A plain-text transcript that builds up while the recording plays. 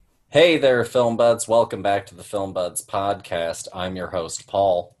Hey there, Film Buds. Welcome back to the Film Buds podcast. I'm your host,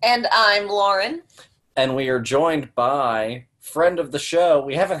 Paul. And I'm Lauren. And we are joined by friend of the show.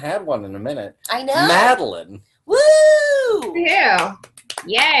 We haven't had one in a minute. I know. Madeline. Woo! Yeah.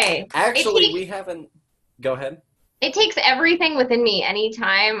 Yay. Actually, we haven't... Go ahead. It takes everything within me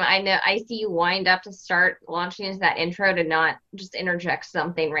anytime I see you wind up to start launching into that intro to not just interject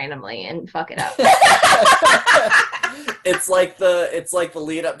something randomly and fuck it up. It's like the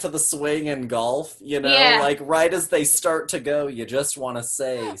lead up to the swing in golf, you know? Yeah. Like right as they start to go, you just want to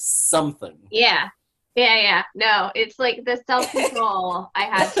say something. Yeah. No, it's like the self-control I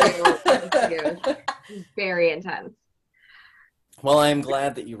had to do. Very intense. Well, I'm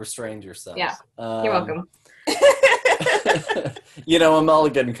glad that you restrained yourself. Yeah. You're welcome. You know, a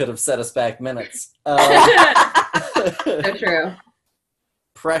mulligan could have set us back minutes. So true.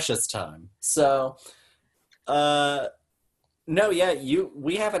 Precious time. So, no, yeah,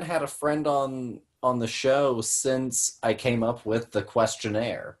 we haven't had a friend on the show since I came up with the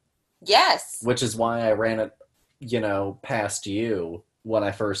questionnaire. Yes. Which is why I ran it, past you when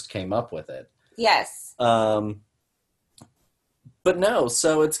I first came up with it. Yes. But no,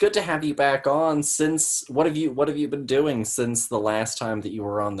 so it's good to have you back on. What have you been doing since the last time that you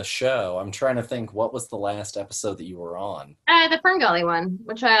were on the show? I'm trying to think, what was the last episode that you were on? The Fern Gully one,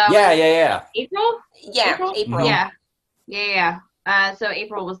 which Yeah. April? Yeah, April. Yeah. So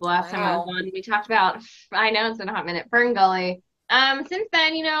April was the last time I was on. We talked about, I know it's been a hot minute, Fern Gully. Since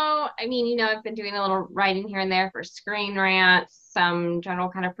then, I've been doing a little writing here and there for Screen Rants, some general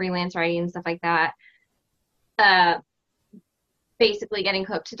kind of freelance writing, stuff like that. Basically getting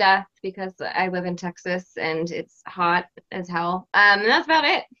cooked to death because I live in Texas and it's hot as hell. And that's about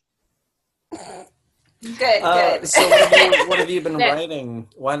it. Good. So what have you been writing?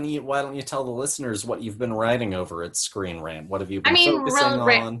 Why don't you tell the listeners what you've been writing over at Screen Rant? What have you been focusing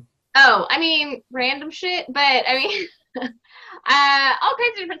on? Random shit, but all kinds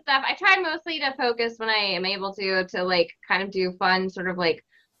of different stuff. I try mostly to focus when I am able to like kind of do fun sort of like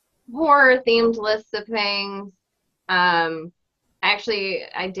horror themed lists of things. Actually,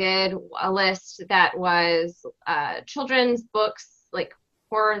 I did a list that was children's books, like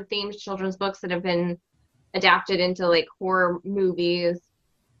horror-themed children's books that have been adapted into like horror movies.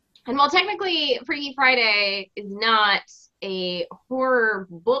 And while technically Freaky Friday is not a horror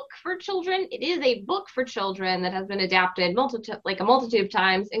book for children, it is a book for children that has been adapted a multitude of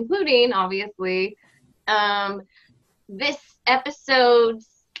times, including obviously this episode's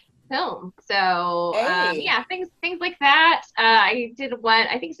film. So things like that. I did one.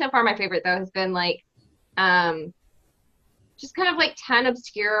 I think so far my favorite though has been like just kind of like 10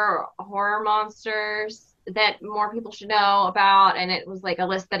 obscure horror monsters that more people should know about, and it was like a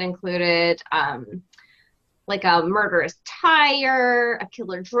list that included like a murderous tire, a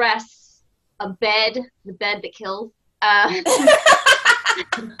killer dress, a bed, the bed that kills,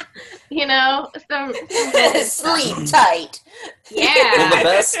 some sleep tight. Yeah.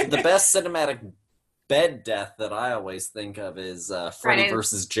 Well, the best cinematic bed death that I always think of is Freddy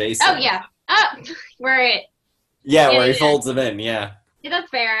versus Jason. Oh yeah. Where he folds him in. Yeah.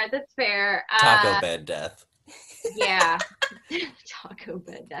 That's fair. Taco bed death. Yeah. Taco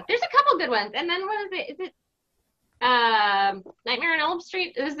bed death. There's a couple good ones. And then what is it? Is it Nightmare on Elm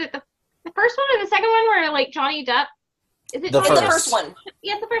Street? Is it the first one or the second one where like Johnny Depp? Is it the first one?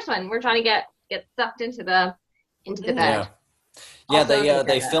 Yeah, it's the first one where Johnny gets sucked into the bed. Yeah,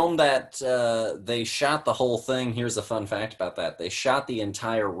 they filmed that. They shot the whole thing. Here's a fun fact about that: they shot the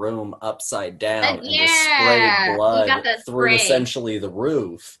entire room upside down and just sprayed blood through essentially the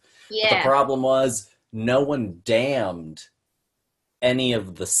roof. Yeah. But the problem was no one damned any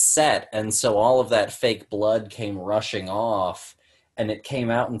of the set, and so all of that fake blood came rushing off, and it came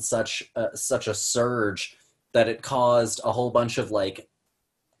out in such a surge that it caused a whole bunch of like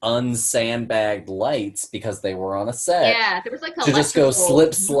unsandbagged lights because they were on a set. Yeah, there was like to just go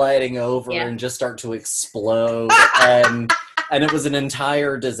slip sliding over and just start to explode, and it was an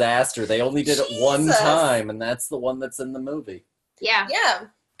entire disaster. They only did it one time, and that's the one that's in the movie. Yeah.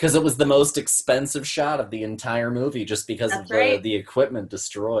 Because it was the most expensive shot of the entire movie, just because of the equipment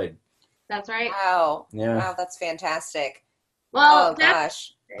destroyed. That's right. Wow. Yeah. Wow, that's fantastic. Well,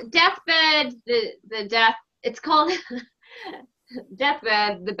 gosh. Deathbed, the death. It's called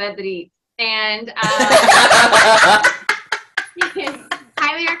Deathbed, the bed that eats, and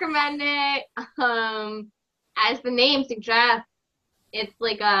highly recommend it. As the name suggests, it's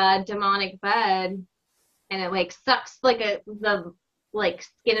like a demonic bed, and it like sucks like the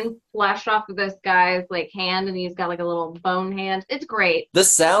skin and flesh off of this guy's like hand, and he's got like a little bone hand. It's great.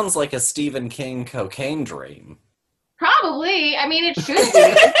 This sounds like a Stephen King cocaine dream. Probably. I mean, it should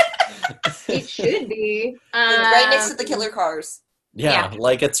be. It should be. Right next to the killer cars. Yeah,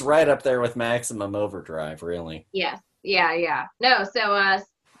 like it's right up there with Maximum Overdrive, really. Yes. Yeah. No, so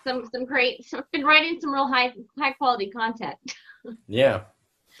some great been writing some real high quality content. Yeah.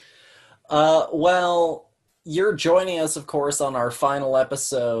 Well, you're joining us, of course, on our final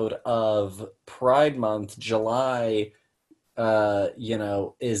episode of Pride Month. July,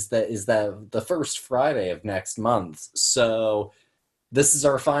 is that the first Friday of next month. So this is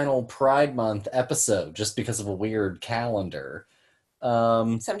our final Pride Month episode, just because of a weird calendar.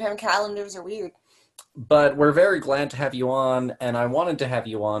 Sometimes calendars are weird. But we're very glad to have you on, and I wanted to have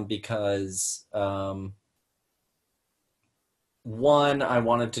you on because, one, I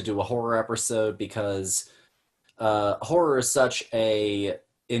wanted to do a horror episode because horror is such a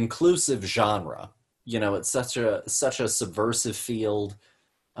inclusive genre. It's such a subversive field.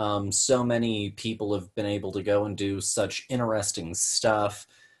 So many people have been able to go and do such interesting stuff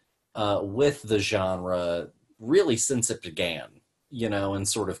with the genre really since it began. And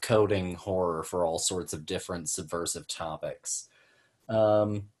sort of coding horror for all sorts of different subversive topics.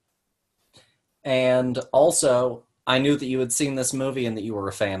 And also, I knew that you had seen this movie and that you were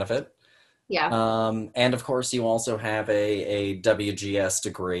a fan of it. Yeah. And of course, you also have a WGS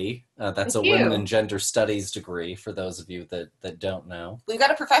degree. That's Thank a Women you. and Gender Studies degree, for those of you that don't know. We've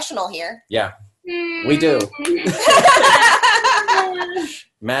got a professional here. Yeah, we do.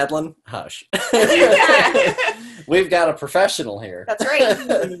 Madeline, hush. We've got a professional here. That's right.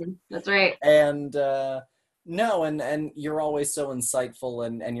 That's right. And no, and you're always so insightful,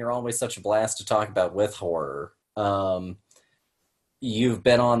 and you're always such a blast to talk about with horror. You've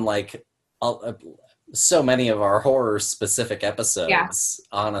been on like so many of our horror specific episodes,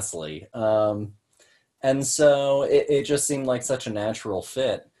 honestly. And so it just seemed like such a natural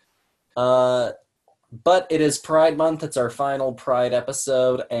fit. But it is Pride Month. It's our final Pride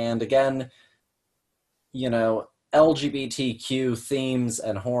episode. And again, LGBTQ themes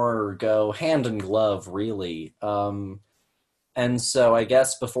and horror go hand in glove, really. And so I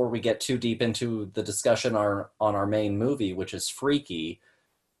guess before we get too deep into the discussion on our main movie, which is Freaky,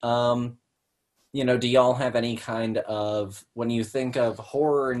 do y'all have any kind of, when you think of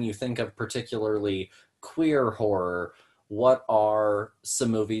horror and you think of particularly queer horror, what are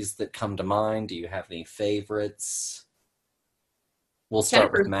some movies that come to mind? Do you have any favorites? We'll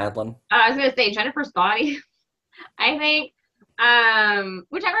start with Madeline. I was gonna say Jennifer's Body. I think,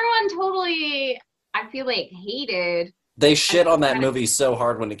 which everyone totally, I feel like, hated. They shit on that movie so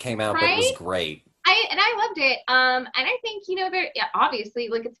hard when it came out, but it was great. I loved it. And I think obviously,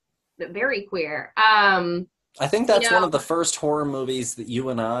 like, it's very queer. I think that's one of the first horror movies that you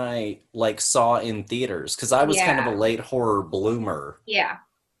and I saw in theaters, because I was kind of a late horror bloomer. Yeah.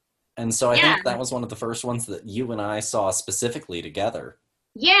 And so I think that was one of the first ones that you and I saw specifically together.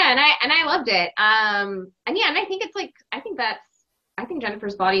 Yeah, and I loved it. And I think it's like I think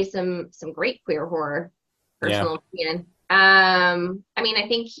Jennifer's Body is some great queer horror. Personal opinion. I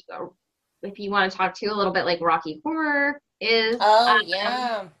think if you want to talk to a little bit, like, Rocky Horror is some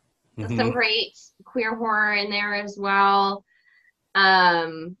great queer horror in there as well.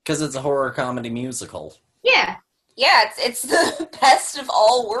 Because it's a horror comedy musical. Yeah. Yeah, it's the best of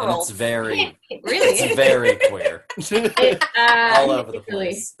all worlds. And it's very, it really it's very queer. All over the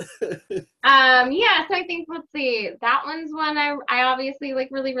place. So I think, let's see, that one's one I obviously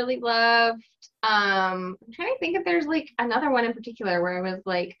really, really loved. I'm trying to think if there's like another one in particular where I was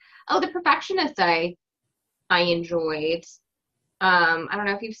like, oh, The Perfectionist I enjoyed. I don't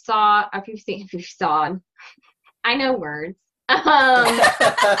know if you saw, I know words.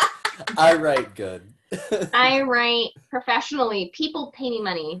 I write good. I write professionally. People pay me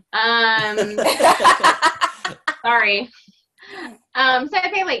money. Sorry. So I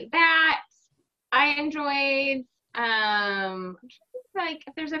think like that I enjoyed. I'm trying to think, like,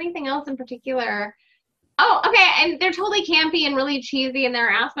 if there's anything else in particular. Oh, okay, and they're totally campy and really cheesy, and there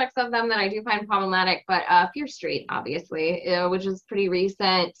are aspects of them that I do find problematic. But Fear Street, obviously, which is pretty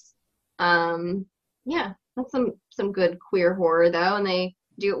recent. That's some good queer horror though, and they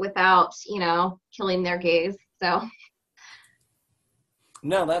do it without, killing their gays. So.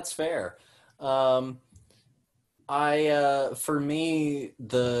 No, that's fair. For me,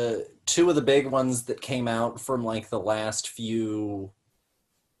 the two of the big ones that came out from like the last few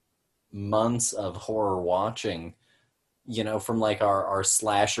months of horror watching, from like our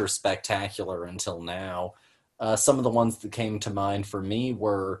slasher spectacular until now, some of the ones that came to mind for me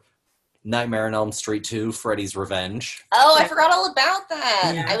were Nightmare on Elm Street 2, Freddy's Revenge. Oh, I forgot all about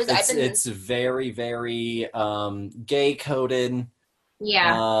that. It's very, very gay coded.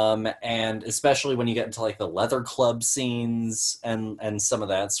 Yeah. And especially when you get into like the leather club scenes and some of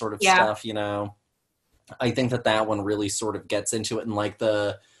that sort of Yeah. stuff, I think that one really sort of gets into it, and like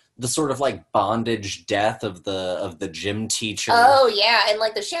the sort of like bondage death of the gym teacher. Oh yeah, and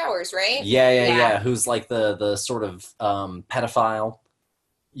like the showers, right? Yeah. Who's like the sort of pedophile,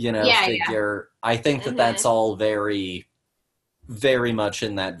 Yeah. figure. I think that that's all very, very much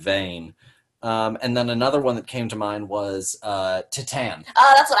in that vein. And then another one that came to mind was Titan.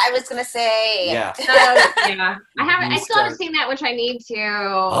 Oh, that's what I was gonna say. Yeah. Yeah. I still haven't seen that, which I need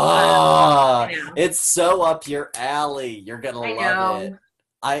to. It's so up your alley. You're gonna I love know. it.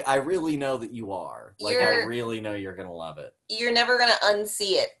 I really know that you are. Like, I really know you're gonna love it. You're never gonna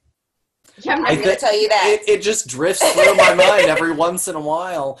unsee it. Yeah, I'm gonna tell you that. It just drifts through my mind every once in a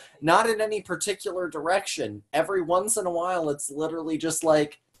while. Not in any particular direction. Every once in a while, it's literally just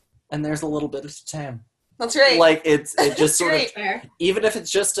like, and there's a little bit of Titan. That's right. Like, it just sort of, Fair. even if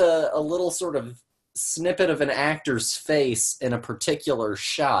it's just a little sort of snippet of an actor's face in a particular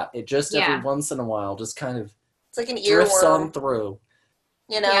shot, it just every once in a while just kind of it's like an drifts earworm. on through.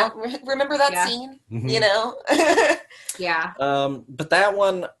 Remember that scene? Mm-hmm. Yeah. But that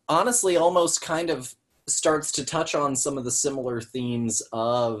one honestly almost kind of starts to touch on some of the similar themes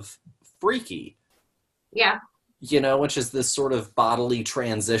of Freaky. Yeah. Which is this sort of bodily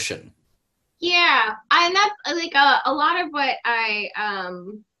transition. Yeah, and that's like a lot of what I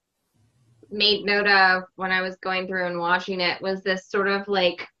made note of when I was going through and watching it was this sort of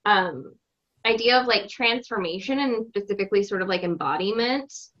like idea of like transformation and specifically sort of like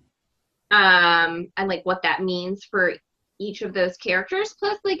embodiment, and like what that means for each of those characters.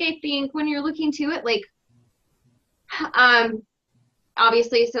 Plus, like I think when you're looking to it, like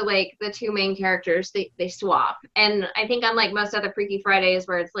obviously, so like the two main characters they swap, and I think unlike most other Freaky Fridays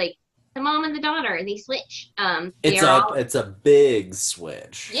where it's like the mom and the daughter they switch, It's a big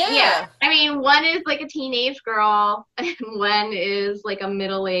switch. Yeah. I mean, one is like a teenage girl and one is like a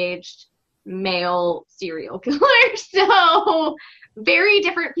middle-aged male serial killer. So very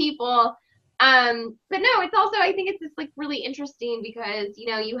different people. But no, it's also, I think it's just like really interesting because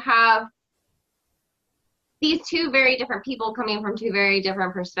you have these two very different people coming from two very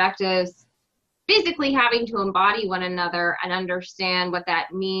different perspectives, physically having to embody one another and understand what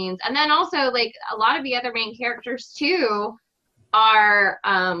that means. And then also like a lot of the other main characters too are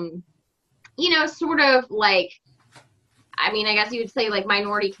sort of like, I mean, I guess you would say like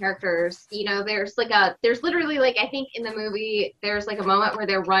minority characters. There's literally like, I think in the movie there's like a moment where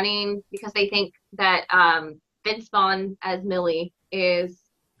they're running because they think that Vince Vaughn as Millie is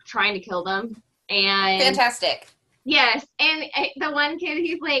trying to kill them. And fantastic. Yes, and the one kid,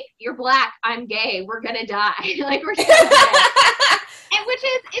 he's like, "You're black, I'm gay, we're gonna die." Like we're so dead. And which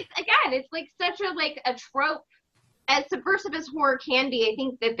is, it's like such a trope. As subversive as horror can be, I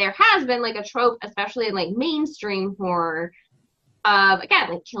think that there has been like a trope, especially in like mainstream horror, of again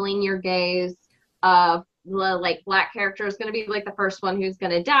like killing your gays, of the like black character is gonna be like the first one who's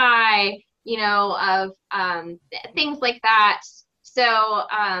gonna die, of things like that. So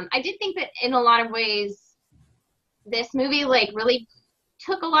I did think that in a lot of ways, this movie like really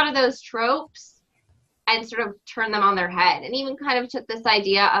took a lot of those tropes and sort of turned them on their head, and even kind of took this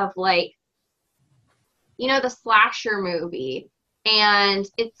idea of like, the slasher movie, and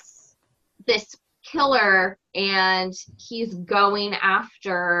it's this killer and he's going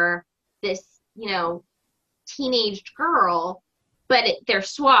after this, teenage girl, but they're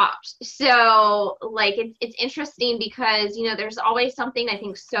swapped. So like it's interesting because there's always something I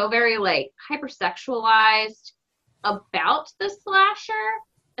think so very like hypersexualized about the slasher,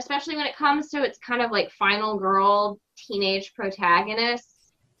 especially when it comes to its kind of like final girl teenage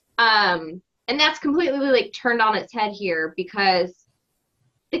protagonists, and that's completely like turned on its head here because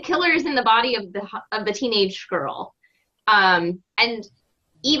the killer is in the body of the teenage girl, and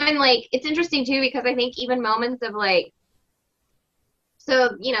even like it's interesting too because I think even moments of like, so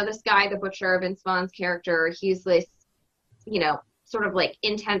this guy, the butcher, Vince Vaughn's character, he's this sort of like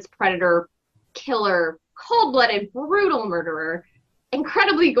intense predator killer, cold-blooded, brutal murderer.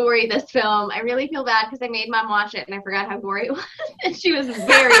 Incredibly gory, this film. I really feel bad because I made Mom watch it and I forgot how gory it was. And she was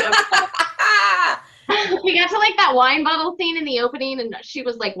very upset. We got to like that wine bottle scene in the opening and she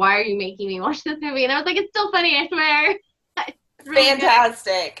was like, "Why are you making me watch this movie?" And I was like, "It's still funny, I swear." It's really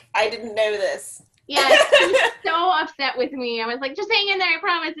fantastic. Good. I didn't know this. Yeah, she was so upset with me. I was like, "Just hang in there, I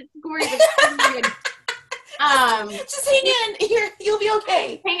promise. It's gory, but it's good." Just hang in. You'll be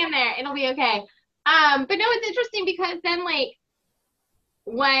okay. Hang in there. It'll be okay. But no, it's interesting because then like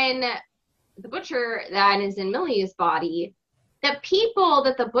when the butcher that is in Millie's body, the people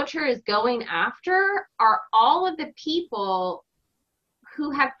that the butcher is going after are all of the people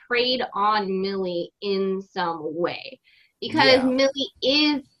who have preyed on Millie in some way. Because Millie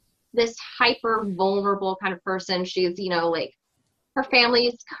is this hyper vulnerable kind of person. She's, you know, like, her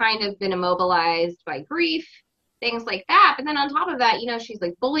family's kind of been immobilized by grief, things like that. But then on top of that, you know, she's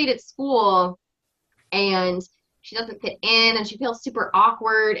like bullied at school and she doesn't fit in and she feels super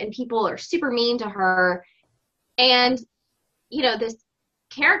awkward and people are super mean to her. And, you know, this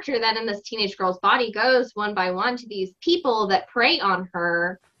character then in this teenage girl's body goes one by one to these people that prey on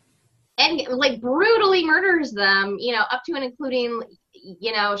her and like brutally murders them, you know, up to and including,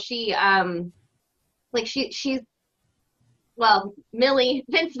 you know, she's well, Millie,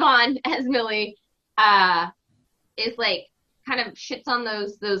 Vince Vaughn as Millie, is like kind of shits on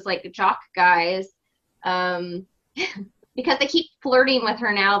those like jock guys, because they keep flirting with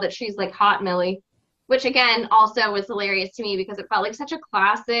her now that she's like hot Millie, which again also was hilarious to me because it felt like such a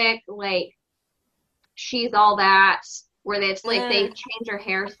classic, like, She's All That, where they like they change her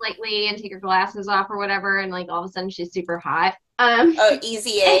hair slightly and take her glasses off or whatever, and like all of a sudden she's super hot.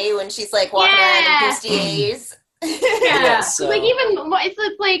 Easy A when she's like walking around in bustiers. So, like even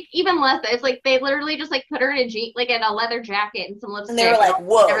it's like even less. It's like they literally just like put her in a jean, like in a leather jacket and some lipstick. And they were like,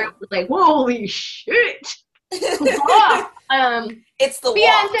 "Whoa!" Everyone was like, "Holy shit!" It's the walk.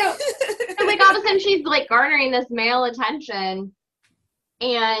 So like all of a sudden she's like garnering this male attention,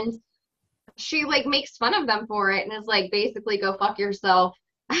 and she like makes fun of them for it and is like basically go fuck yourself.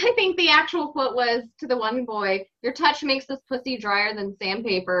 I think the actual quote was to the one boy, "Your touch makes this pussy drier than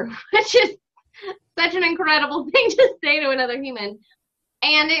sandpaper," which is such an incredible thing to say to another human.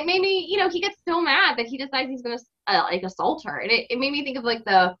 And it made me, you know, he gets so mad that he decides he's going to like assault her. And it made me think of like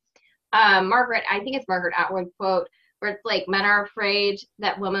the Margaret, I think it's Margaret Atwood quote, where it's like, men are afraid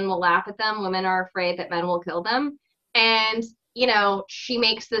that women will laugh at them. Women are afraid that men will kill them. And, you know, she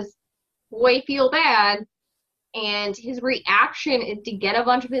makes this boy feel bad. And his reaction is to get a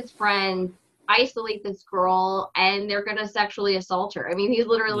bunch of his friends, isolate this girl, and they're gonna sexually assault her. I mean, he's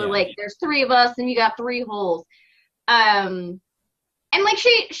literally like, "There's 3 of us, and you got 3 holes," and like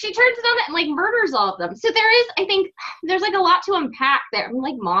she turns it on and like murders all of them. So there is, I think, there's like a lot to unpack there. I'm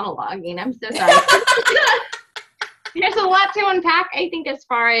like monologuing. I'm so sorry. There's a lot to unpack, I think, as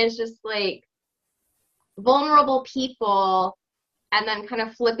far as just like vulnerable people, and then kind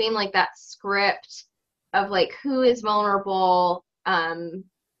of flipping like that script of like who is vulnerable,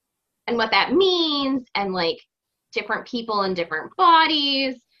 and what that means, and like different people in different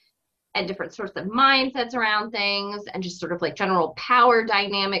bodies and different sorts of mindsets around things, and just sort of like general power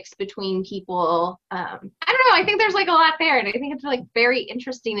dynamics between people. I don't know, I think there's like a lot there, and I think it's like very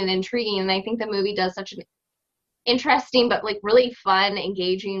interesting and intriguing, and I think the movie does such an interesting but like really fun,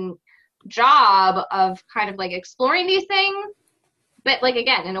 engaging job of kind of like exploring these things, but like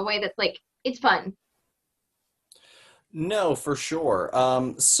again in a way that's like, it's fun. No, for sure.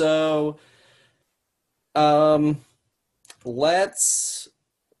 Let's,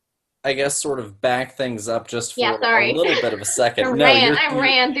 I guess, sort of back things up just for a little bit of a second. I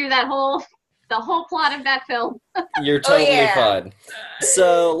ran through the whole plot of that film. You're totally fine.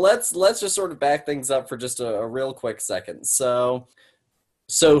 So let's just sort of back things up for just a real quick second. So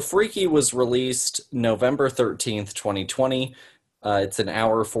Freaky was released November 13th, 2020. It's an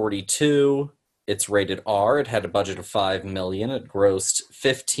hour 42. It's rated R. It had a budget of $5 million. It grossed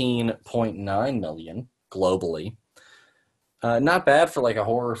 $15.9 million globally. Not bad for like a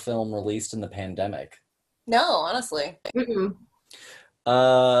horror film released in the pandemic. No, honestly.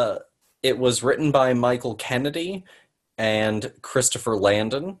 It was written by Michael Kennedy and Christopher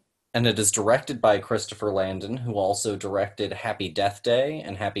Landon, and it is directed by Christopher Landon, who also directed Happy Death Day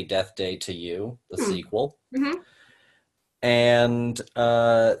and Happy Death Day to You, the sequel. And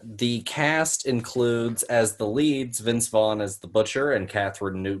the cast includes, as the leads, Vince Vaughn as the Butcher and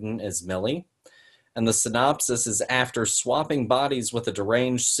Catherine Newton as Millie. And the synopsis is, after swapping bodies with a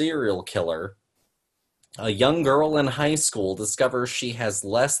deranged serial killer, a young girl in high school discovers she has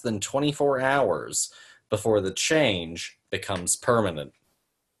less than 24 hours before the change becomes permanent.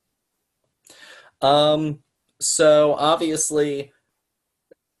 So obviously,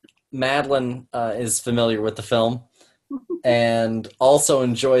 Madeline is familiar with the film and also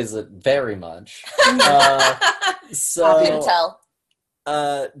enjoys it very much. So, I can tell.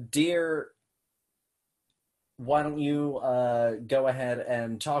 Dear, why don't you go ahead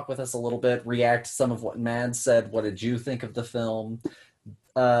and talk with us a little bit, react to some of what Mad said. What did you think of the film?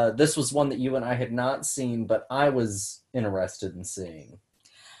 This was one that you and I had not seen, but I was interested in seeing.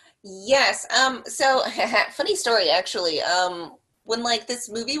 Yes. So, funny story, actually. When, like, this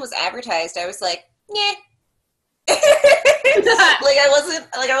movie was advertised, I was like, yeah. I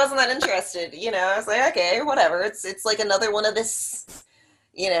wasn't that interested, you know. I was like, okay, whatever. It's like another one of this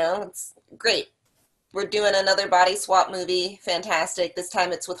It's great. We're doing another body swap movie. Fantastic. This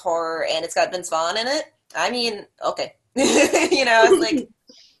time it's with horror and it's got Vince Vaughn in it. I mean, okay. It's like,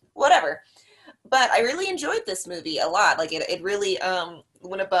 whatever. But I really enjoyed this movie a lot. Like it really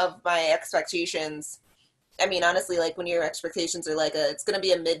went above my expectations. I mean, honestly, like when your expectations are like it's gonna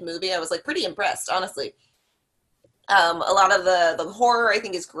be a mid movie, I was like pretty impressed, honestly. A lot of the horror I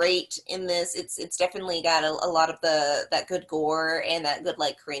think is great in this. It's definitely got a lot of that good gore and that good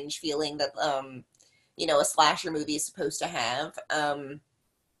like cringe feeling that a slasher movie is supposed to have. And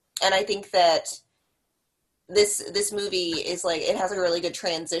I think that this movie is like it has a really good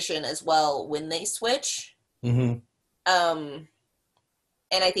transition as well when they switch. Mm-hmm. And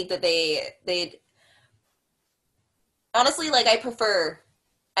I think that they honestly like I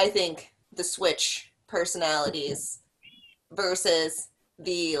think the switch personalities versus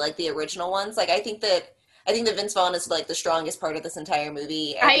the original ones. Like I think that Vince Vaughn is like the strongest part of this entire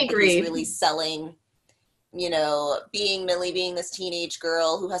movie. I think that agree. he's really selling, being Millie, being this teenage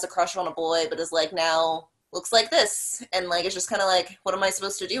girl who has a crush on a boy, but is like now looks like this, and like it's just kind of like, what am I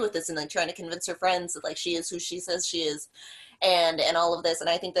supposed to do with this? And like trying to convince her friends that like she is who she says she is, and all of this. And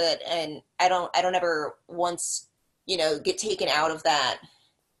I think that, and I don't ever once get taken out of that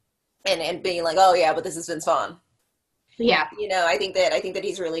and being like, oh yeah, but this is Vince Vaughn. Yeah. I think that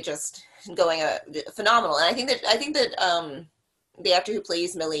he's really just going phenomenal, and I think that the actor who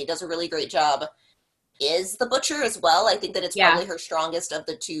plays Millie does a really great job. Is the butcher as well? I think that it's probably her strongest of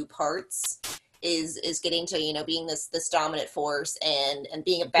the two parts. Is getting to being this dominant force and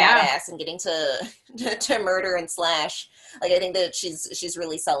being a badass and getting to murder and slash. Like I think that she's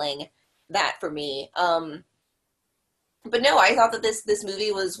really selling that for me. But no, I thought that this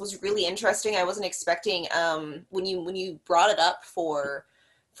movie was really interesting. I wasn't expecting when you brought it up for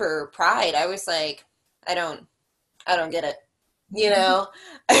Pride, I was like, I don't get it.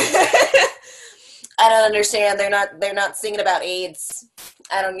 I don't understand. They're not singing about AIDS.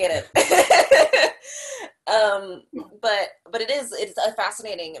 I don't get it. But it's a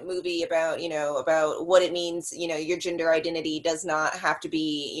fascinating movie about about what it means. Your gender identity does not have to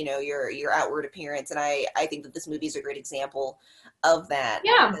be your outward appearance, and I think that this movie is a great example of that.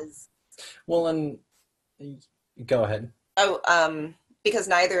 Yeah. Well, and go ahead. Because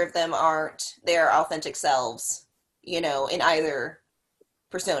neither of them aren't their authentic selves, in either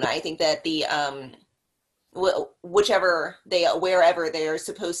persona. I think that the wherever they are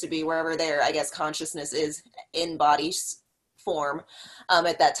supposed to be, wherever their I guess consciousness is in body form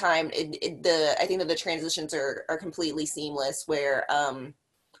at that time, I think that the transitions are completely seamless. Where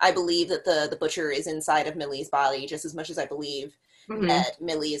I believe that the butcher is inside of Millie's body just as much as I believe that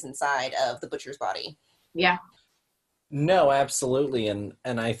Millie is inside of the butcher's body. Yeah. No, absolutely, and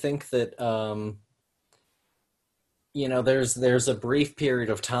I think that there's a brief period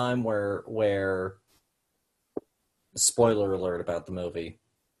of time where spoiler alert about the movie.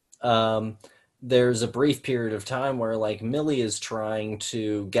 There's a brief period of time where like Millie is trying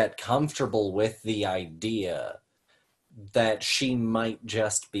to get comfortable with the idea that she might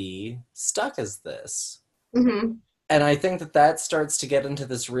just be stuck as this. Mm-hmm. And I think that starts to get into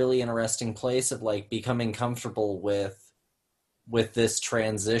this really interesting place of like becoming comfortable with this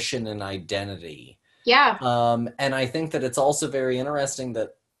transition in identity. Yeah. And I think that it's also very interesting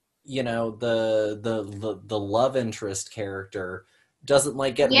that the love interest character doesn't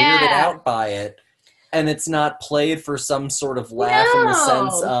like get weirded out by it, and it's not played for some sort of laugh in the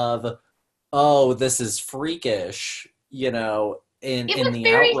sense of, oh, this is freakish, in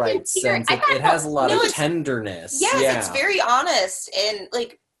the outright sense. It has a lot of tenderness. Yes, it's very honest, and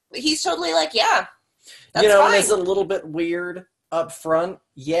like he's totally like, yeah, that's fine. And it's a little bit weird up front,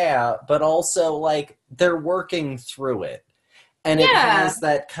 but also like they're working through it. And it has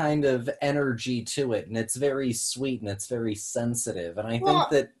that kind of energy to it, and it's very sweet and it's very sensitive. And I think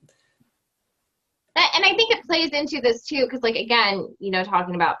that and I think it plays into this too, because like again,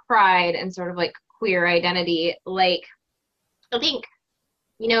 talking about pride and sort of like queer identity, like I think,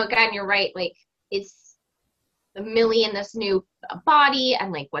 again, you're right, like it's Millie in this new body,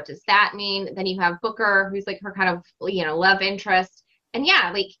 and like what does that mean? Then you have Booker, who's like her kind of love interest, and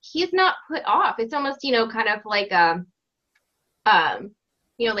like he's not put off. It's almost kind of like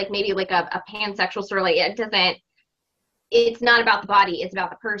like maybe like a pansexual sort of like it's not about the body, it's about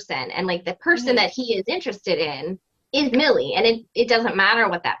the person, and like the person that he is interested in is Millie, and it doesn't matter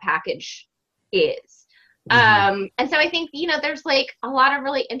what that package is. And so I think there's like a lot of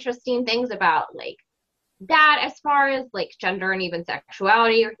really interesting things about like that as far as like gender and even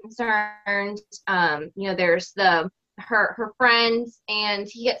sexuality are concerned. There's her friends, and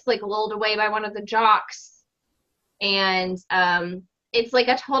he gets like lulled away by one of the jocks, and it's like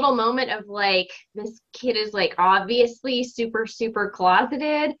a total moment of like this kid is like obviously super super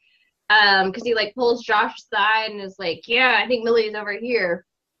closeted, because he like pulls Josh aside and is like, yeah, I think Millie's over here.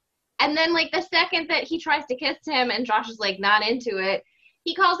 And then like the second that he tries to kiss him and Josh is like not into it,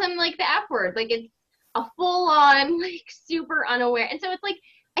 he calls him like the F word. Like it's a full on like super unaware. And so it's like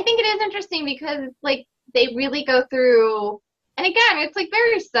I think it is interesting because like they really go through, and again, it's like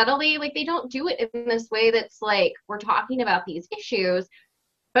very subtly, like they don't do it in this way that's like we're talking about these issues.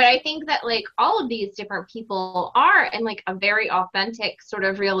 But I think that like all of these different people are in like a very authentic, sort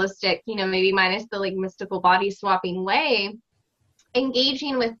of realistic, you know, maybe minus the like mystical body swapping way,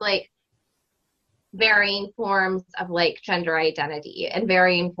 engaging with like varying forms of like gender identity and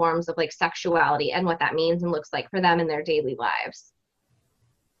varying forms of like sexuality and what that means and looks like for them in their daily lives.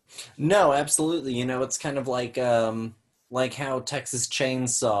 No, absolutely. You know, it's kind of like how Texas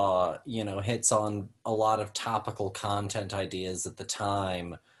Chainsaw, you know, hits on a lot of topical content ideas at the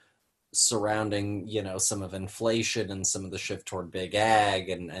time surrounding, you know, some of inflation and some of the shift toward big ag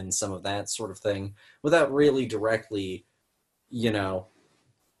and some of that sort of thing without really directly, you know,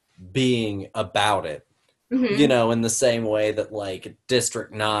 being about it. You Mm-hmm. know, in the same way that like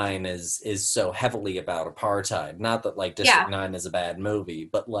District 9 is so heavily about apartheid. Not that like District Yeah. 9 is a bad movie,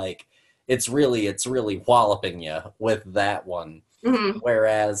 but like it's really walloping you with that one. Mm-hmm.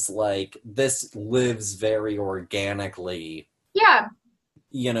 Whereas like this lives very organically, Yeah.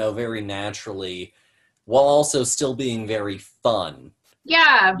 you know, very naturally, while also still being very fun.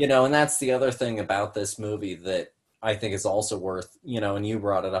 Yeah. You know, and that's the other thing about this movie that I think is also worth, you know, and you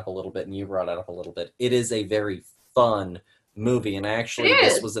brought it up a little bit and you brought it up a little bit. It is a very fun movie. And It actually,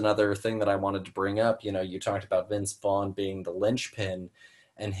 this is. was another thing that I wanted to bring up. You know, you talked about Vince Vaughn being the linchpin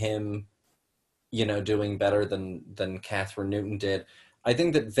and him, you know, doing better than Catherine Newton did. I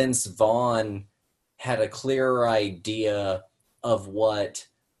think that Vince Vaughn had a clearer idea of what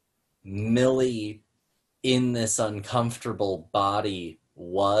Millie in this uncomfortable body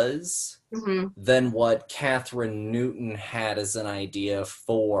was Mm-hmm. than what Catherine Newton had as an idea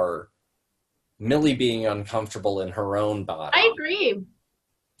for Millie being uncomfortable in her own I body. agree.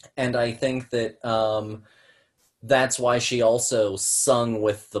 And I think that that's why she also sung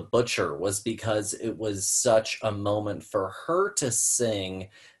with the butcher, was because it was such a moment for her to sing,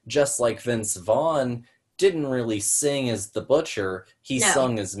 just like Vince Vaughn didn't really sing as the butcher, he No.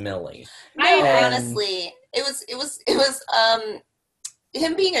 sung as Millie. I No, agree. And honestly, it was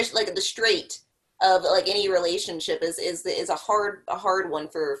him being like the straight of like any relationship is a hard one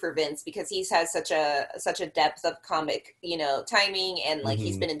for Vince because he's has such a depth of comic, you know, timing, and like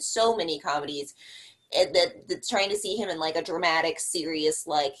he's mhm. been in so many comedies, and that trying to see him in like a dramatic, serious,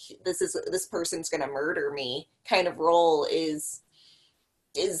 like this person's gonna murder me kind of role is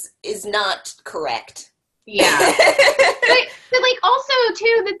not correct. Yeah. But like also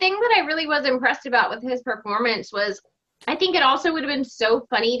too, the thing that I really was impressed about with his performance was I think it also would have been so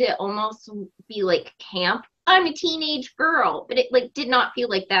funny to almost be like camp. I'm a teenage girl, but it like did not feel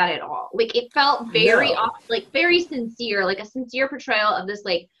like that at all. Like it felt very No. off, like very sincere, like a sincere portrayal of this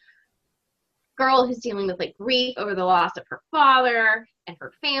like girl who's dealing with like grief over the loss of her father, and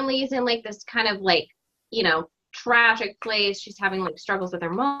her family's in like this kind of like, you know, tragic place. She's having like struggles with her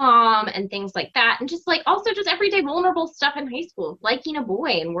mom and things like that. And just like also just everyday vulnerable stuff in high school, liking a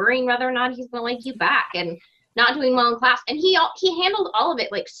boy and worrying whether or not he's gonna like you back and not doing well in class. And he handled all of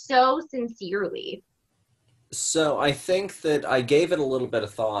it like so sincerely. So I think that I gave it a little bit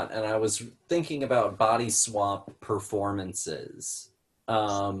of thought, and I was thinking about body swap performances,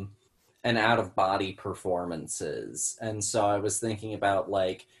 um, and out of body performances, and so I was thinking about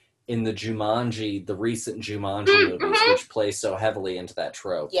like in the recent Jumanji movies, Mm-hmm. which play so heavily into that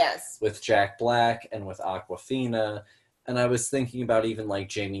trope, Yes. with Jack Black and with Aquafina, and I was thinking about even like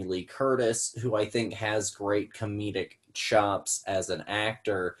Jamie Lee Curtis, who I think has great comedic chops as an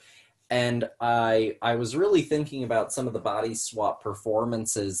actor, and I was really thinking about some of the body swap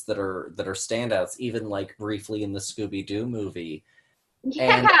performances that are standouts, even like briefly in the Scooby Doo movie.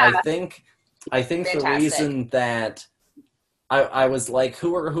 And Yeah. I think the Fantastic. reason that I was like,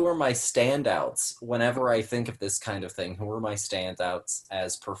 who are my standouts whenever I think of this kind of thing? Who are my standouts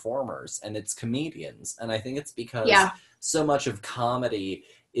as performers? And it's comedians. And I think it's because Yeah. so much of comedy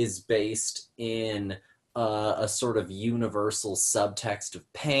is based in a sort of universal subtext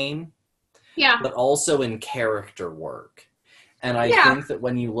of pain, Yeah. but also in character work. And I Yeah. think that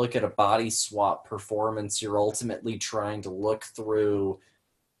when you look at a body swap performance, you're ultimately trying to look through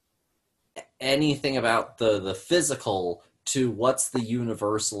anything about the physical to what's the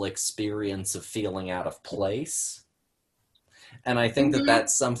universal experience of feeling out of place. And I think that Mhm.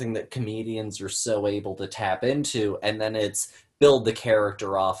 that's something that comedians are so able to tap into, and then it's build the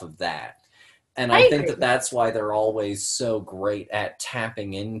character off of that. And I I think agree. that that's why they're always so great at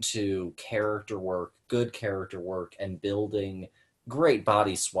tapping into character work, good character work, and building great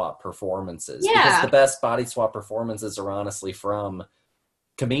body swap performances. Because the Yeah. best body swap performances are honestly from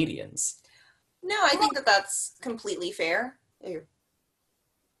comedians. No, I think that that's completely fair.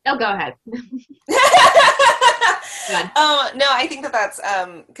 Oh, go ahead. No, I think that that's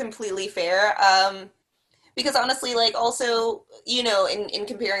completely fair. Because honestly, like also, you know, in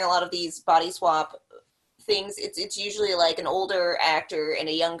comparing a lot of these body swap things, it's usually like an older actor and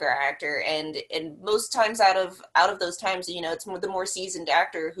a younger actor, and most times out of those times, you know, it's the more seasoned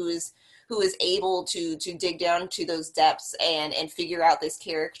actor who is able to dig down to those depths and figure out this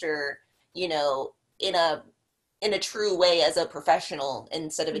character, you know, in a true way as a professional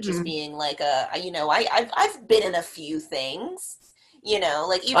instead of it just Mhm. being like you know, I've been in a few things, you know,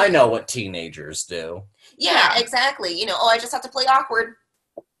 like even I know what teenagers do. yeah, exactly, you know, oh, I just have to play awkward,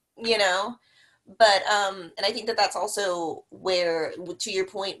 you know. But and I think that that's also where, to your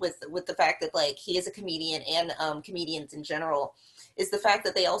point with the fact that like he is a comedian and comedians in general, is the fact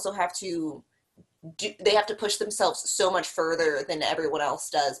that they also have to they have to push themselves so much further than everyone else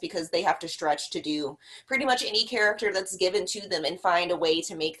does, because they have to stretch to do pretty much any character that's given to them and find a way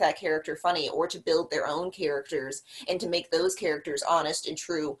to make that character funny, or to build their own characters and to make those characters honest and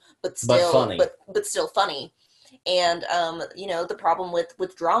true, but But still funny. still funny. And you know, the problem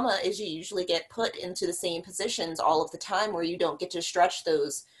with drama is you usually get put into the same positions all of the time, where you don't get to stretch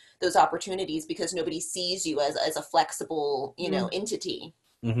those opportunities because nobody sees you as a flexible, you know, Mhm. entity,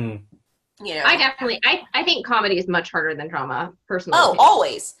 Hmm. you I know. definitely, I think comedy is much harder than drama, personal Oh, opinion.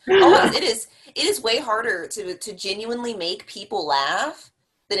 always. It is way harder to genuinely make people laugh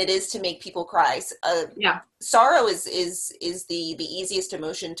than it is to make people cry. Yeah. Sorrow is the easiest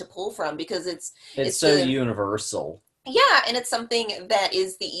emotion to pull from, because It's it's so the universal. yeah, and it's something that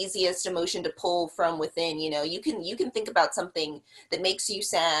is the easiest emotion to pull from within. You know, you can think about something that makes you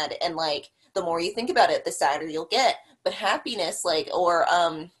sad, and like the more you think about it, the sadder you'll get. But happiness, like, or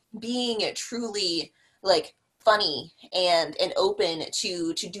being truly like funny and open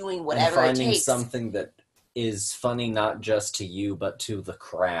to doing And whatever it finding takes. something that is funny not just to you, but to the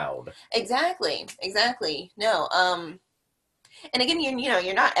crowd. Exactly. No, and again, you know,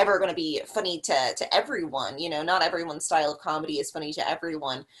 you're not ever going to be funny to everyone. You know, not everyone's style of comedy is funny to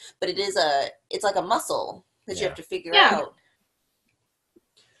everyone, but it's like a muscle that you have Yeah. to figure Yeah. out.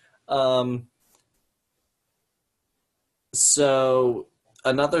 Um, so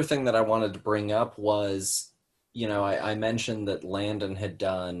another thing that I wanted to bring up was, you know, I mentioned that Landon had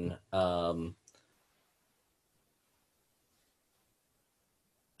done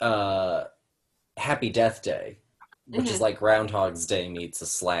uh, Happy Death Day, which is Hmm. like Groundhog's Day meets a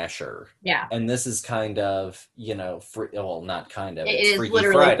slasher. Yeah. And this is kind of, you know, well, not kind of, It it's is Freaky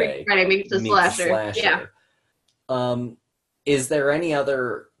literally Freaky Friday Friday meets a meets a slasher. Yeah. slasher. Um, is there any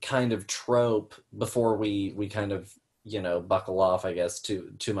other kind of trope before we kind of, you know, buckle off, I guess,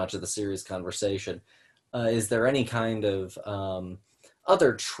 too much of the serious conversation? Is there any kind of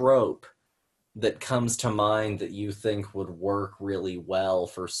other trope that comes to mind that you think would work really well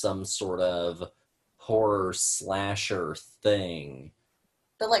for some sort of horror slasher thing?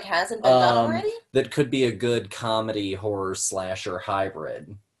 That like hasn't been done already. That could be a good comedy horror slasher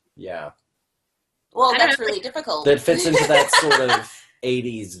hybrid. Yeah. Well, I don't know. that's really difficult. That fits into that sort of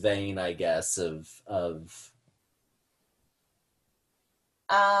 80s vein, I guess, of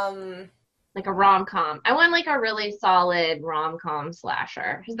um, Like a rom-com. I want like a really solid rom-com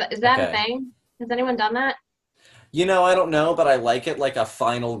slasher. Is that a okay. thing? Has anyone done that? You know, I don't know, but I like it like a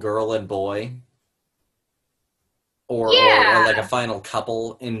final girl and boy. Or Yeah. like a final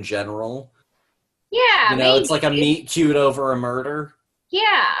couple in general. Yeah, You know, it's maybe. like a meet cute over a murder.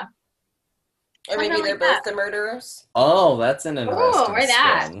 Yeah. or maybe Something they're like that. both the murderers. Oh, that's an Oh, interesting or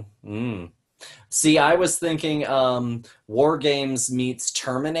that. spin. Mm. See, I was thinking War Games meets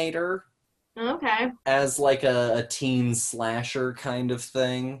Terminator Okay. as like a teen slasher kind of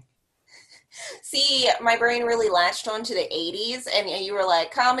thing. See, my brain really latched onto the 80s, and you were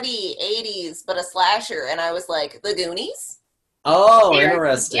like, comedy, 80s, but a slasher. And I was like, The Goonies? Oh, There-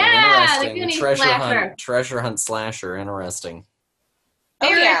 interesting, yeah, the interesting. Goonies slasher. Treasure hunt slasher, interesting. Oh,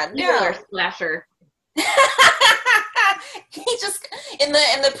 Ferris yeah, Bueller no. slasher. He just, in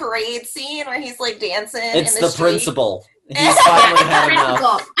the parade scene where he's like dancing It's in the the street. principal. He's finally had Principal.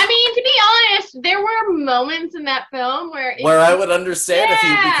 enough. I mean, to be honest, there were moments in that film where Where I would understand if he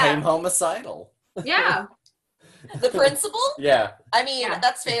Yeah. became homicidal. yeah. The principal? Yeah. I mean, Yeah.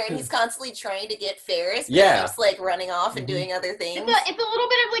 that's fair, and he's constantly trying to get Ferris, but Yeah. he keeps, like, running off and doing other things. It's a little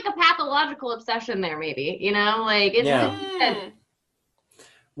bit of, like, a pathological obsession there, maybe, you know? Like, it's Yeah. Mm.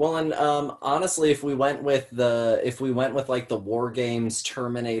 Well, and honestly, if we went with like the War Games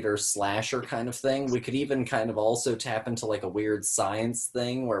Terminator slasher kind of thing, we could even kind of also tap into like a weird science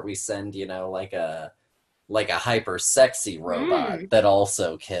thing where we send, like a hyper sexy robot that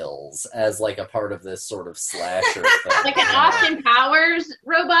also kills as like a part of this sort of slasher thing. like an Austin Powers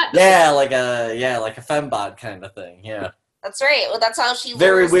robot. Yeah, like a fembot kind of thing. Yeah. That's right. Well, that's how she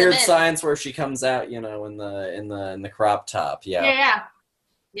Very lures weird them in. science where she comes out, in the crop top. Yeah.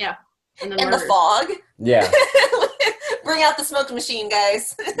 Yeah. And In the fog. Yeah. Bring out the smoke machine,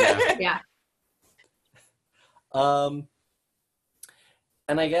 guys. Yeah. And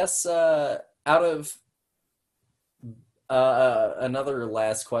I guess out of another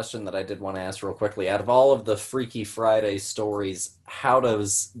last question that I did want to ask real quickly, out of all of the Freaky Friday stories, how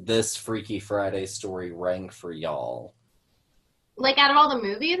does this Freaky Friday story rank for y'all? Like, out of all the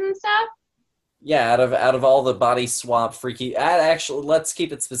movies and stuff? Yeah, out of all the body swap freaky, actually, let's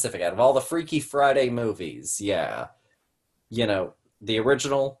keep it specific. Out of all the Freaky Friday movies, yeah, the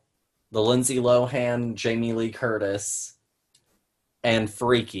original, the Lindsay Lohan, Jamie Lee Curtis, and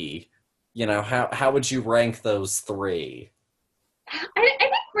Freaky. How would you rank those three? I think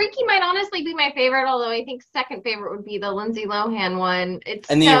Freaky might honestly be my favorite, although I think second favorite would be the Lindsay Lohan one.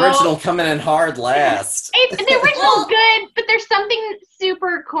 And the original coming in hard last. The original's good, but there's something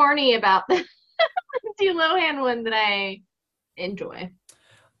super corny about the Lindsay Lohan one that I enjoy.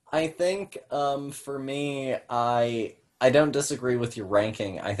 I think for me, I don't disagree with your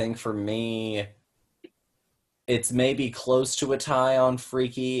ranking. I think for me, it's maybe close to a tie on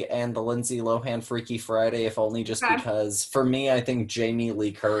Freaky and the Lindsay Lohan Freaky Friday, if only just because for me, I think Jamie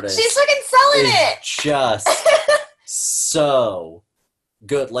Lee Curtis She's fucking selling is it. just so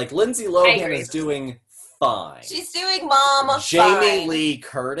good. Like Lindsay Lohan is doing fine. She's doing mom Jamie fine. Lee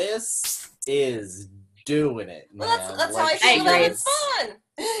Curtis is doing it, man. Well, that's how I Like, feel about agree. it's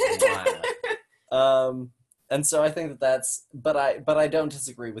fun. And so I think that's, but I don't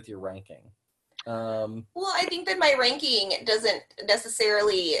disagree with your ranking. Well, I think that my ranking doesn't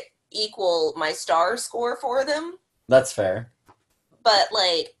necessarily equal my star score for them, That's fair. but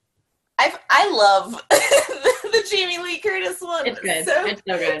like, I love the Jamie Lee Curtis one. It's good. So, It's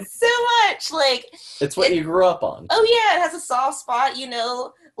so good. so much. Like, It's what you grew up on. oh yeah, it has a soft spot.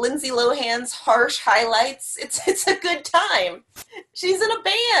 Lindsay Lohan's harsh highlights. It's a good time. She's in a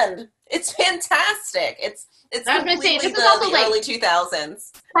band. It's fantastic. It's I was gonna say, completely this is also, the like, early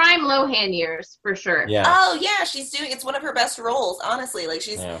 2000s. Prime Lohan years, for sure. Yeah. Oh yeah, it's one of her best roles, honestly. Like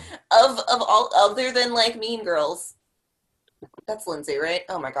she's Yeah. of all other than like Mean Girls. That's Lindsay, right?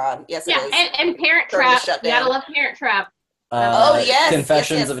 Oh my god. Yes, Yeah, it is. and Parent Turn the Trap. shut You gotta down. love Parent Trap. Oh, yes,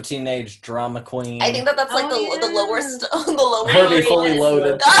 Confessions yes. of a Teenage Drama Queen. I think that's like Oh, the yeah. lower the lower Herbie rated. Fully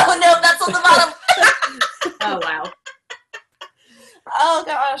Loaded. Oh no, that's on the bottom. Oh, wow. Oh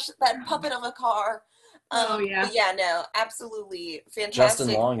gosh, that puppet of a car. Oh, yeah. But yeah, no, absolutely fantastic.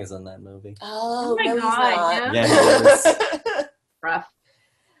 Justin Long is in that movie. Oh, Oh my no, God, he's not. Yeah, Rough.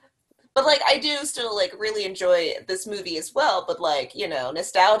 But like, I do still like really enjoy this movie as well. But like,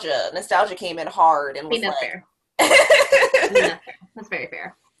 nostalgia came in hard and I was think that's like, fair. I think that's fair. That's very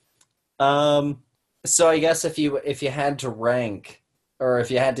fair. So I guess if you had to rank, or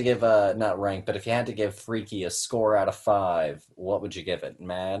if you had to give not rank, but if you had to give Freaky a score out of 5, what would you give it?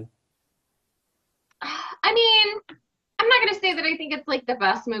 Mad? I mean, I'm not gonna say that I think it's like the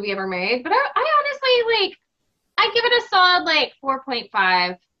best movie ever made, but I honestly like, I give it a solid like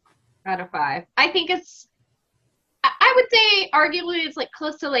 4.5 out of 5. I think I would say arguably it's like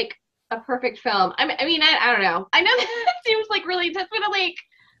close to like a perfect film. I mean, I don't know. I know that seems like really intense, but like,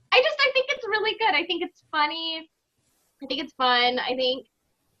 I think it's really good. I think it's funny. I think it's fun. I think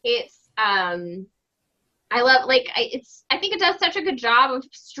it's I love I think it does such a good job of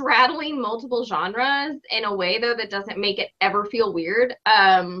straddling multiple genres in a way though that doesn't make it ever feel weird.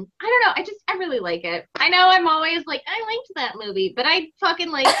 I don't know. I really like it. I know I'm always like, I liked that movie, but I fucking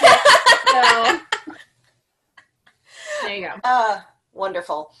liked it. So there you go.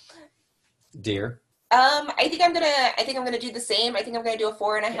 Wonderful. Dear? I think I'm gonna do the same. I think I'm gonna do a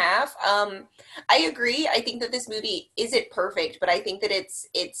 4.5. I agree. I think that this movie isn't perfect, but I think that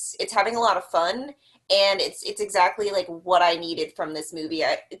it's having a lot of fun, and it's exactly like what I needed from this movie.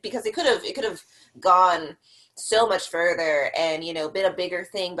 Because it could have gone so much further and been a bigger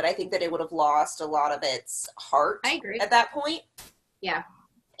thing, but I think that it would have lost a lot of its heart. I agree. At that point. Yeah.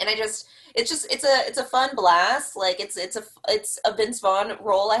 and it's a fun blast. Like it's a Vince Vaughn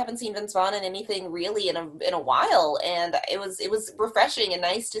role. I haven't seen Vince Vaughn in anything really in a while, and it was refreshing and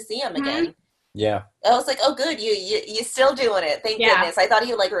nice to see him again. Yeah. I was like, oh, good, you still doing it? Thank goodness. I thought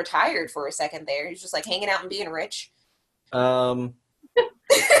he like retired for a second there. He was just like hanging out and being rich. I'll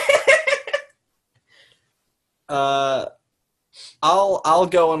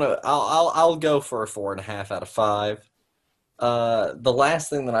go for a 4.5 out of 5. The last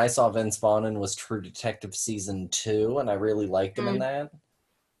thing that I saw Vince Vaughn in was True Detective Season 2, and I really liked him in that.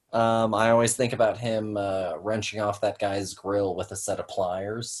 I always think about him wrenching off that guy's grill with a set of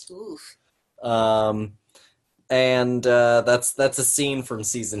pliers. Oof. And that's a scene from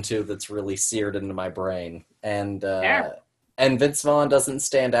Season 2 that's really seared into my brain. And Vince Vaughn doesn't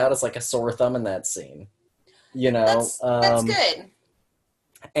stand out as like a sore thumb in that scene. You know? That's good.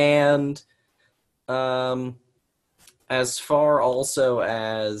 And as far also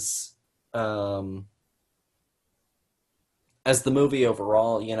as the movie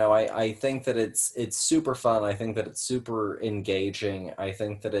overall, you know, I think that it's super fun. I think that it's super engaging. I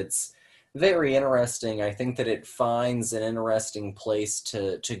think that it's very interesting. I think that it finds an interesting place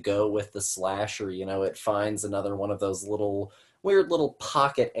to go with the slasher. You know, it finds another one of those weird little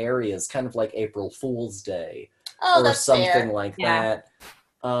pocket areas, kind of like April Fool's Day or something fair. like that,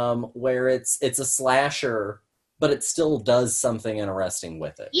 where it's a slasher, but it still does something interesting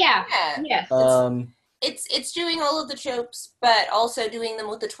with it. Yeah. It's doing all of the tropes, but also doing them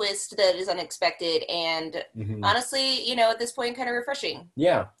with a twist that is unexpected and honestly, you know, at this point, kind of refreshing.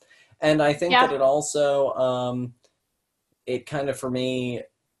 Yeah. And I think that it also, it kind of, for me,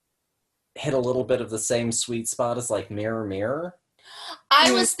 hit a little bit of the same sweet spot as, like, Mirror, Mirror.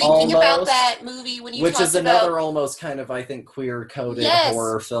 I was thinking about that movie when you talked about... Which is another almost kind of, I think, queer-coded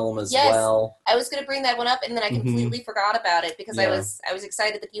horror film as well. I was going to bring that one up, and then I completely forgot about it, because I was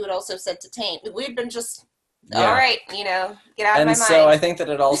excited that you had also said to Taint. We'd been just... All right, you know, get out of my mind. And so I think that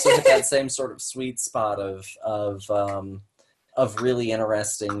it also hit that same sort of sweet spot of really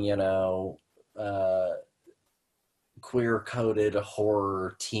interesting, you know, queer-coded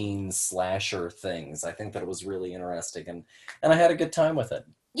horror teen slasher things. I think that it was really interesting, and I had a good time with it.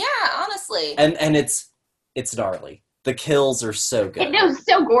 Yeah, honestly. And it's gnarly. The kills are so good. No,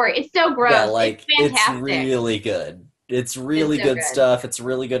 so gory. It's so gross. Yeah, like, it's fantastic. It's really good. It's really good stuff. It's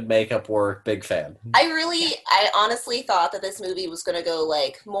really good makeup work. Big fan. I honestly thought that this movie was going to go,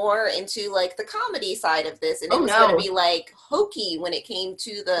 like, more into, like, the comedy side of this. And it was going to be, like, hokey when it came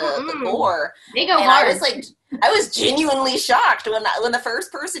to the gore. They go hard. I was genuinely shocked when the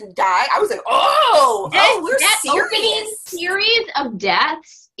first person died. I was like, we're serious. Opening series of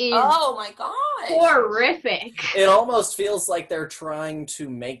deaths is oh my god, horrific. It almost feels like they're trying to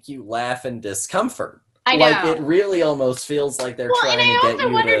make you laugh in discomfort. I know. Like, it really almost feels like they're trying to get you to... Well, and I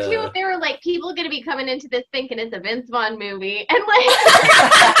also wonder, too, if there were, like, people going to be coming into this thinking it's a Vince Vaughn movie and, like,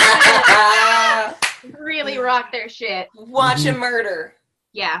 really rock their shit. Watch a murder.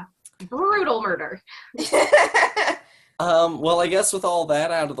 Yeah. Brutal murder. Well, I guess with all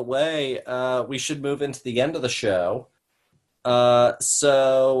that out of the way, we should move into the end of the show.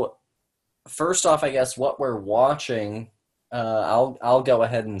 So, first off, I guess what we're watching, I'll go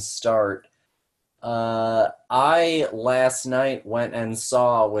ahead and start. I last night went and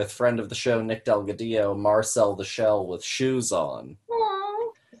saw with friend of the show Nick Delgadillo Marcel the Shell with Shoes On.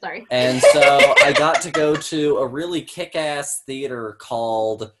 Aww. Sorry. And so I got to go to a really kick-ass theater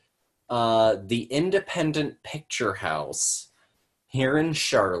called the Independent Picture House here in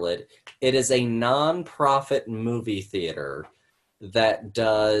Charlotte. It is a non-profit movie theater that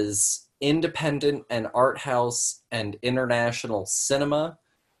does independent and art house and international cinema.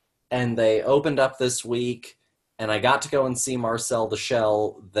 And they opened up this week, and I got to go and see Marcel the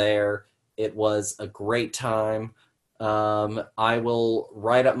Shell there. It was a great time. I will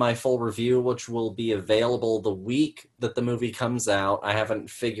write up my full review, which will be available the week that the movie comes out. I haven't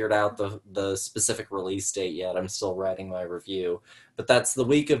figured out the specific release date yet. I'm still writing my review. But that's the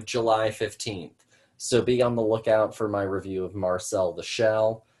week of July 15th. So be on the lookout for my review of Marcel the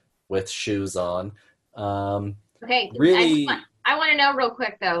Shell with Shoes On. Okay. Really... I want to know real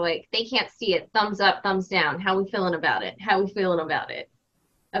quick, though, like, they can't see it. Thumbs up, thumbs down. How we feeling about it?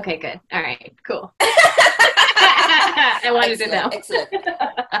 Okay, good. All right, cool. I wanted to know.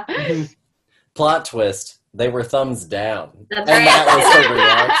 Excellent. Plot twist. They were thumbs down. That's and right. that was the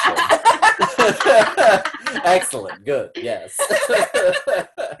reaction. Excellent. Good. Yes. Let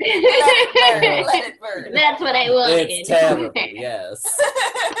it burn. That's what I wanted. It's terrible. Yes.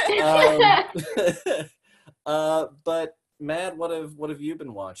 But Matt, what have you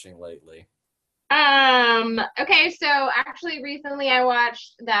been watching lately? Okay, so actually recently I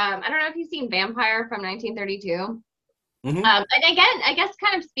watched I don't know if you've seen Vampire from 1932. Hmm. And again, I guess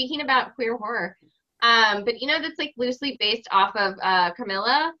kind of speaking about queer horror. But that's like loosely based off of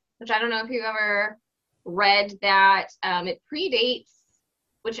Camilla, which I don't know if you've ever read that. It predates,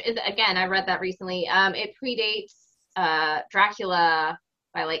 which is again, I read that recently. It predates Dracula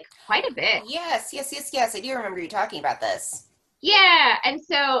by like quite a bit. Yes. I do remember you talking about this. Yeah, and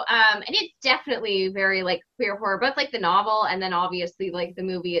so and it's definitely very like queer horror, both like the novel and then obviously like the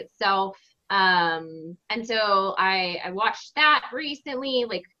movie itself. And so I watched that recently,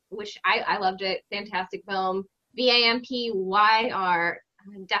 like which I loved it. Fantastic film. Vampyr.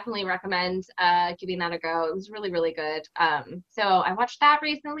 Definitely recommend giving that a go. It was really, really good. So I watched that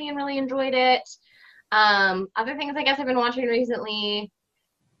recently and really enjoyed it. Other things I guess I've been watching recently.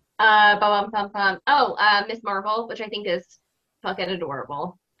 Miss Marvel, which I think is fucking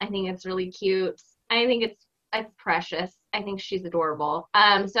adorable. I think it's really cute. I think it's precious. I think she's adorable.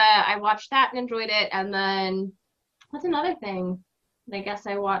 So I watched that and enjoyed it. And then what's another thing that I guess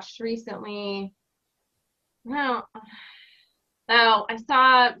I watched recently? No. Oh, I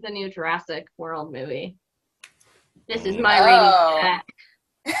saw the new Jurassic World movie. This is my rating for Oh. that.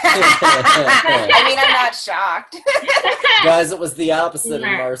 I mean, I'm not shocked. Guys, it was the opposite of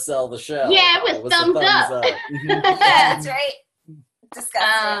Marcel the Shell. Yeah, it was the thumbs up. Yeah, that's right.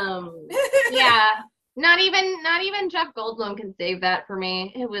 Disgusting. Yeah, not even Jeff Goldblum can save that for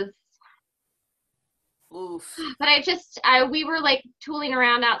me. It was, Oof. but we were like tooling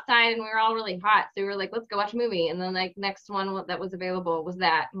around outside and we were all really hot, so we were like, let's go watch a movie. And then like next one that was available was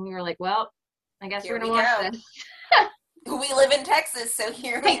that, and we were like, well, I guess Here we're gonna we watch go. this. We live in Texas, so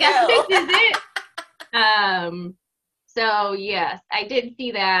here we I guess go. this is it. So yes, I did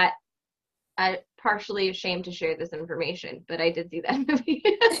see that. I'm partially ashamed to share this information, but I did see that movie.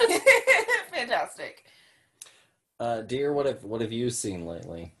 Fantastic. Dear, what have you seen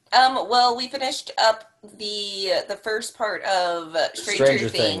lately? Well, we finished up the first part of Stranger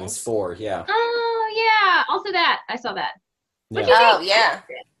Things 4, yeah. Oh yeah, also that I saw that. What'd Yeah. you Oh think? yeah.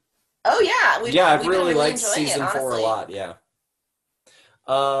 Oh yeah. I've we've really been liked enjoying season it, 4 a honestly. lot, yeah.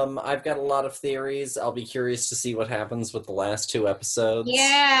 I've got a lot of theories. I'll be curious to see what happens with the last 2 episodes.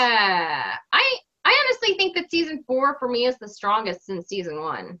 Yeah, I honestly think that season 4 for me is the strongest since season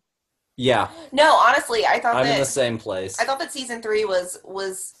 1. Yeah, No, honestly, I thought I'm that in the same place. I thought that season 3 was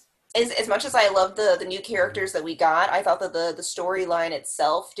as much as I loved the new characters that we got, I thought that the storyline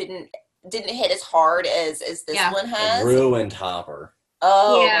itself didn't hit as hard as this Yeah. one has. Ruined Hopper.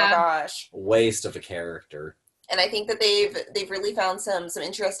 Oh Yeah. my gosh. Waste of a character. And I think that they've really found some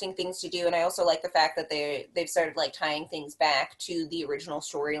interesting things to do, and I also like the fact that they've started like tying things back to the original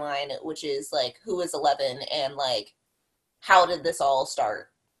storyline, which is like who is 11 and like how did this all start,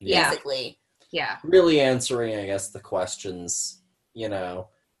 Yeah. basically. Yeah. Really answering, I guess, the questions, and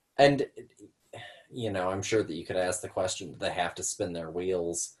I'm sure that you could ask the question, they have to spin their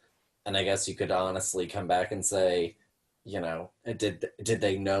wheels, and I guess you could honestly come back and say, did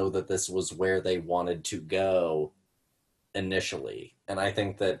they know that this was where they wanted to go initially? And I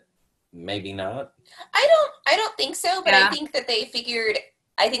think that maybe not. I don't think so, but Yeah. I think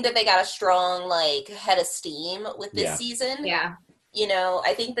that they got a strong like head of steam with this Yeah. season. Yeah.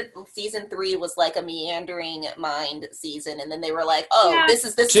 I think that season 3 was like a meandering mind season, and then they were like, "Oh, Yeah. this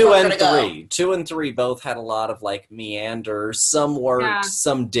is 2 where we're and gonna 3. 2 and 3 both had a lot of like meanders. Some worked, Yeah.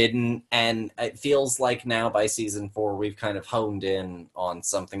 some didn't, and it feels like now by season 4 we've kind of honed in on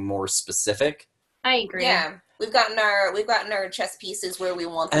something more specific. I agree. Yeah, we've gotten our chess pieces where we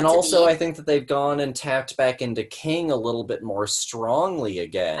want them And to also, be. I think that they've gone and tapped back into King a little bit more strongly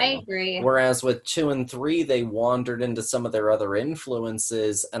again. I agree. Whereas with 2 and 3, they wandered into some of their other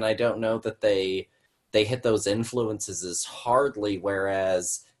influences, and I don't know that they hit those influences as hardly.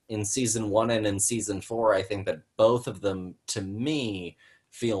 Whereas in season 1 and in season 4, I think that both of them, to me,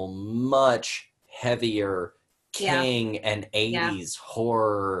 feel much heavier Yeah. King and 80s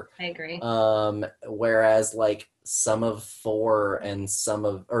horror. I agree. Whereas like some of 4 and some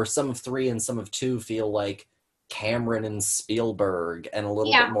of 3 and some of 2 feel like Cameron and Spielberg and a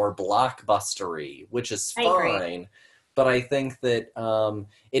little Yeah. bit more blockbustery, which is I agree. fine. But I think that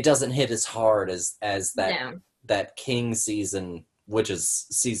it doesn't hit as hard as that King season, which is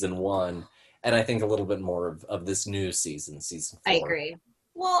season 1, and I think a little bit more of this new season 4. I agree.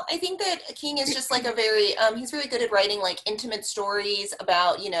 Well, I think that King is just like a very he's very good at writing like intimate stories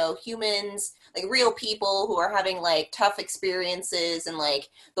about, humans, like real people who are having like tough experiences, and like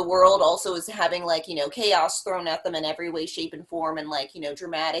the world also is having like, chaos thrown at them in every way, shape, and form, and like,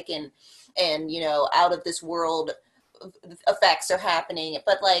 dramatic and out of this world effects are happening,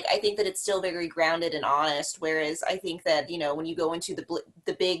 but like I think that it's still very grounded and honest, whereas I think that, you know, when you go into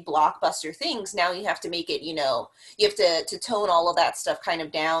the big blockbuster things, now you have to make it, you know, you have to tone all of that stuff kind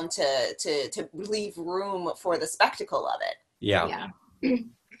of down to leave room for the spectacle of it. Yeah.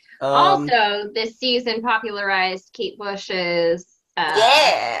 Also, this season popularized Kate Bush's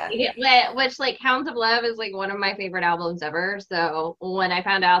which like Hounds of Love is like one of my favorite albums ever. So when I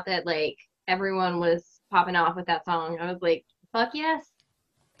found out that like everyone was popping off with that song, I was like, fuck yes.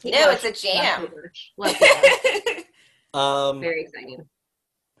 Kate Bush, it's a jam. Love Kate Bush. Very exciting.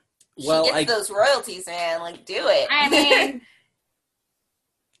 Well, she gets those royalties, man. Like, do it. I mean,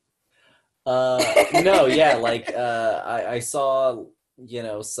 no, yeah, like I saw, you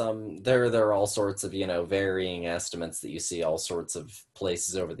know, there are all sorts of, you know, varying estimates that you see all sorts of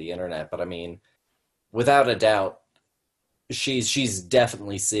places over the internet, but I mean, without a doubt, she's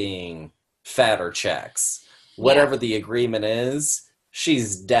definitely seeing fatter checks. Whatever the agreement is,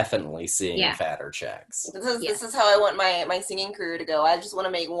 she's definitely seeing fatter checks. This is how I want my singing career to go. I just want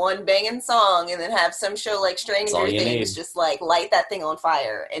to make one banging song and then have some show like Stranger Things just like light that thing on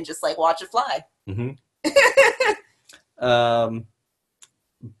fire and just like watch it fly. Mm-hmm.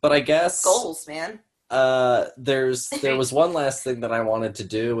 But I guess goals, man. There was one last thing that I wanted to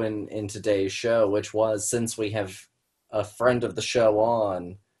do in today's show, which was, since we have a friend of the show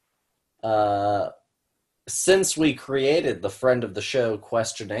on, since we created the friend of the show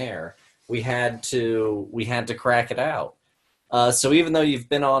questionnaire, we had to crack it out. So even though you've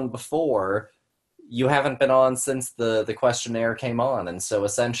been on before, you haven't been on since the questionnaire came on, and so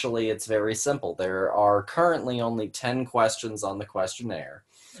essentially it's very simple. There are currently only 10 questions on the questionnaire.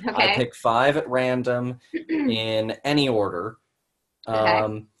 Okay. I pick 5 at random in any order.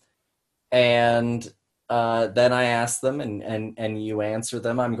 And then I ask them and you answer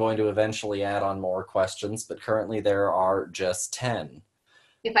them. I'm going to eventually add on more questions, but currently there are just 10.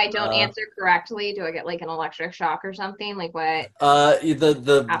 If I don't answer correctly, do I get like an electric shock or something? Like what?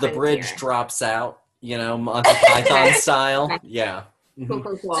 The bridge drops out, you know, Monty Python style. Yeah. Cool.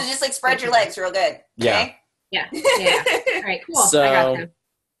 So just like spread your legs real good. Okay? Yeah. All right, cool. So, I got them.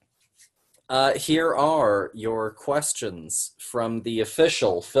 Here are your questions from the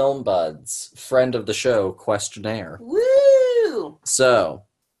official Film Buds friend of the show questionnaire. Woo! So,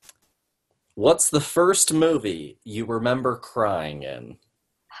 what's the first movie you remember crying in?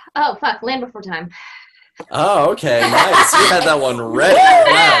 Oh, fuck. Land Before Time. Oh, okay. Nice. You had that one ready.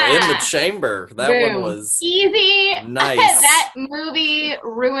 Wow, in the chamber. That Boom. One was easy. Nice. That movie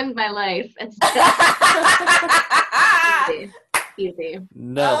ruined my life. It's easy.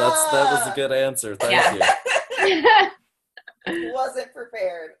 No, that was a good answer. Thank you. Wasn't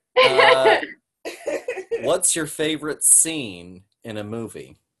prepared. What's your favorite scene in a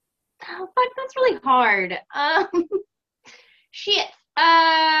movie? Oh, fuck, that's really hard. Shit.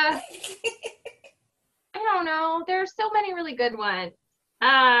 I don't know. There are so many really good ones.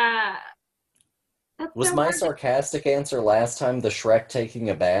 Was my sarcastic answer last time the Shrek taking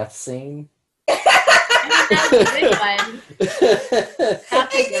a bath scene? That's a good one.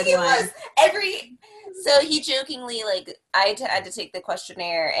 That's a good one. So he jokingly, like, I had to take the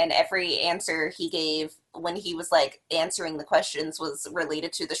questionnaire, and every answer he gave when he was, like, answering the questions was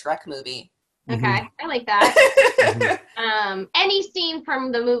related to the Shrek movie. Okay, I like that. Any scene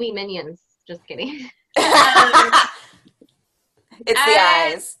from the movie Minions. Just kidding. It's the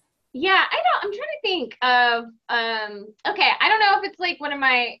eyes. Yeah, I'm trying to think of, okay, I don't know if it's, like, one of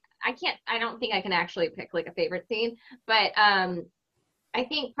my, I don't think I can actually pick, like, a favorite scene, but, I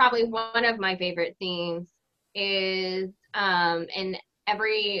think probably one of my favorite scenes is in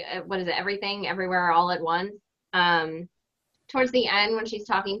Everything, Everywhere, All at Once. Towards the end when she's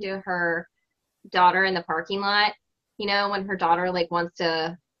talking to her daughter in the parking lot, you know, when her daughter like wants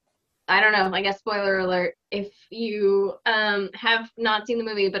to, I don't know, I guess spoiler alert if you have not seen the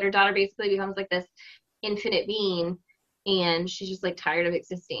movie, but her daughter basically becomes like this infinite being and she's just like tired of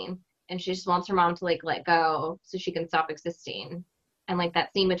existing and she just wants her mom to like let go so she can stop existing. And like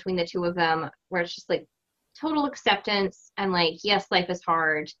that scene between the two of them where it's just like total acceptance and like, yes, life is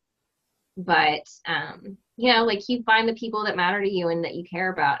hard, but you know, like you find the people that matter to you and that you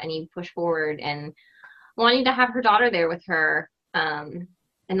care about and you push forward, and wanting to have her daughter there with her, and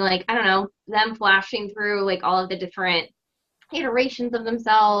like, I don't know, them flashing through like all of the different iterations of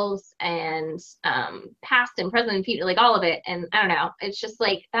themselves and past and present and future, like all of it. And I don't know, it's just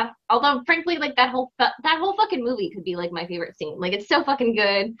like that, although frankly like that whole fucking movie could be like my favorite scene. Like it's so fucking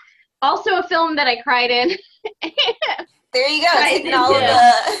good. Also a film that I cried in. There you go. Taking all of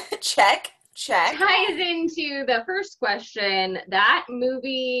the check. Ties into the first question. That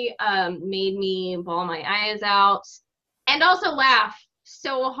movie made me bawl my eyes out. And also laugh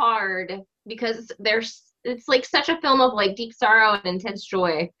so hard because it's like such a film of like deep sorrow and intense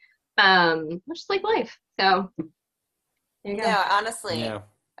joy, which is like life. So there you go. No, honestly, Yeah.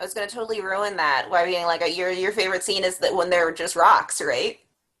 I was gonna totally ruin that by being like, your favorite scene is that when they're just rocks, right?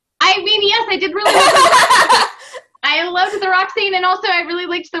 I mean, yes, I did really like I loved the rock scene, and also I really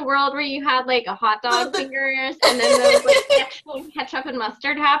liked the world where you had like a hot dog fingers, and then there was like actual ketchup and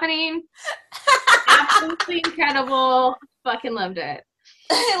mustard happening. Absolutely incredible. Fucking loved it.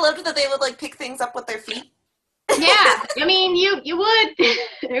 I loved that they would like pick things up with their feet. Yeah, I mean, you would.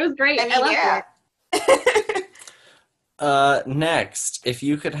 It was great. I loved it. Next, if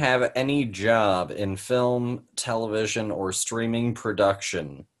you could have any job in film, television, or streaming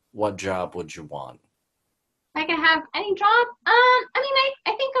production, what job would you want? If I could have any job, I mean,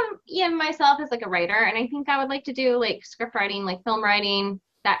 I think of myself as like a writer, and I think I would like to do like script writing, like film writing,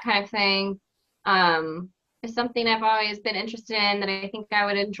 that kind of thing. Is something I've always been interested in that I think I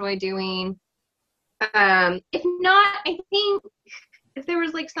would enjoy doing. If not, I think if there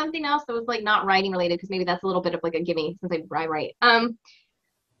was like something else that was like not writing related, because maybe that's a little bit of like a gimme since I write. I don't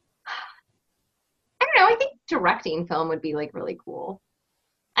know. I think directing film would be like really cool.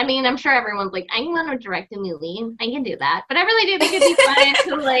 I mean, I'm sure everyone's like, I want to direct a movie. I can do that. But I really do think it'd be fun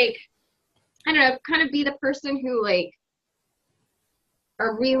to like, I don't know, kind of be the person who like,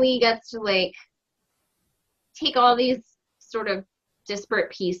 or really gets to like take all these sort of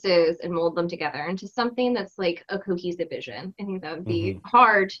disparate pieces and mold them together into something that's like a cohesive vision. I think that would be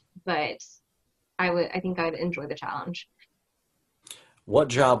hard, but I think I'd enjoy the challenge. What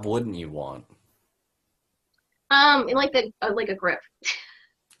job wouldn't you want? Like a grip.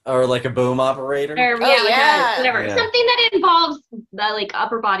 Or like a boom operator? Or, yeah. Whatever. Yeah. Something that involves the like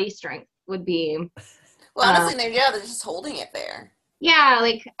upper body strength would be. Well, honestly, they're just holding it there. Yeah,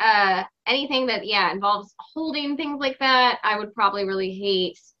 like anything that involves holding things like that, I would probably really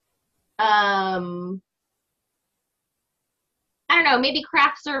hate. I don't know, maybe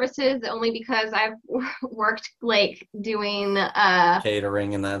craft services only because I've worked like doing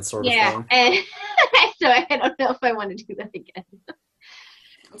catering and that sort of yeah, thing. and so I don't know if I want to do that again.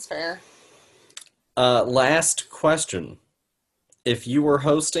 That's fair. Last question. If you were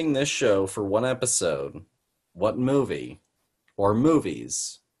hosting this show for one episode, what movie or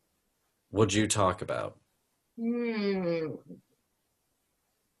movies would you talk about?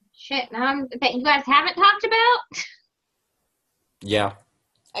 Shit, that you guys haven't talked about? Yeah.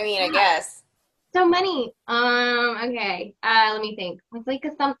 I mean, I guess. So many. Okay. Let me think.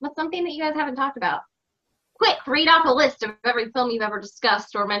 What's something that you guys haven't talked about? Quick, read off a list of every film you've ever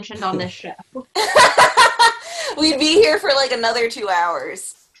discussed or mentioned on this show. We'd be here for like another 2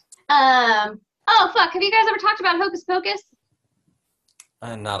 hours. Oh fuck, have you guys ever talked about Hocus Pocus?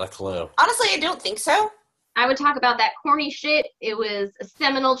 Not a clue. Honestly, I don't think so. I would talk about that corny shit. It was a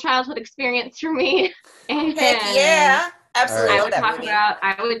seminal childhood experience for me. And Heck yeah. Absolutely. All right.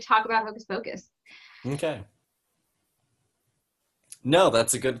 I would talk about Hocus Pocus. Okay. No,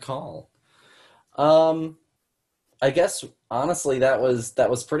 that's a good call. I guess honestly that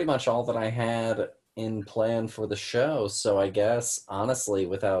was pretty much all that I had in plan for the show. So I guess honestly,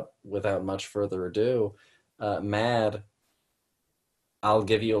 without much further ado, Mad, I'll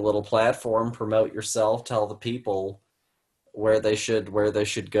give you a little platform. Promote yourself. Tell the people where they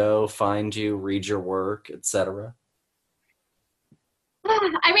should go, find you, read your work, etc.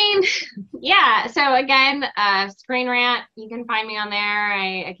 I mean, yeah. So again, Screen Rant. You can find me on there.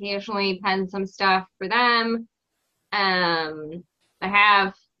 I occasionally pen some stuff for them. I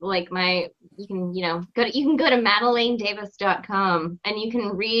have like you can go to MadelaineDavis.com and you can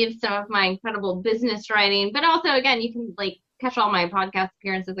read some of my incredible business writing. But also, again, you can like catch all my podcast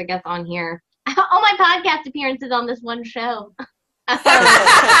appearances, I guess, on here. All my podcast appearances on this one show.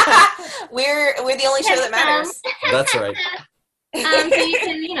 We're the only show that matters. That's right. So you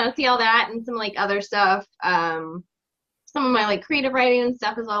can, see all that and some like other stuff. Some of my like creative writing and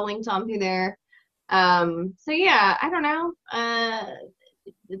stuff is all linked on through there. So yeah, I don't know.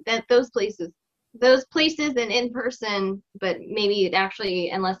 That those places and in person, but maybe actually,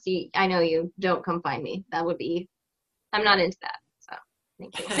 unless I know you, don't come find me. That would be, I'm not into that. So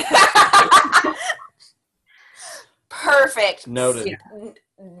thank you. Perfect. Noted.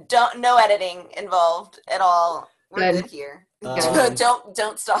 No editing involved at all. We're good here. Um,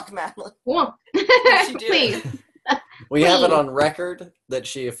 Don't stalk Madeline. Cool. You do. Please. We have it on record that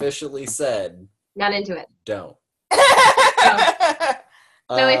she officially said, Not into it. don't.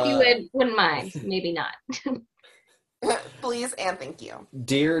 So if you wouldn't mind, maybe not. Please and thank you.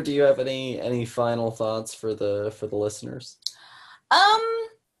 Dear, do you have any final thoughts for the listeners?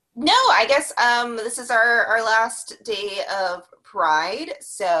 No, I guess this is our last day of Pride.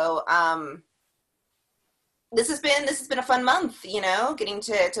 So this has been a fun month, getting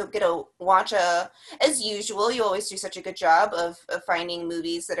to get a watch as usual. You always do such a good job of finding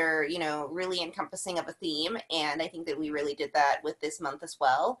movies that are, really encompassing of a theme, and I think that we really did that with this month as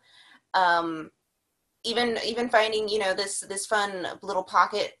well. Um even finding, this fun little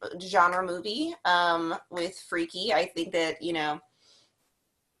pocket genre movie with Freaky. I think that,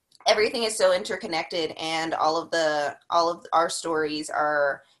 everything is so interconnected, and all of our stories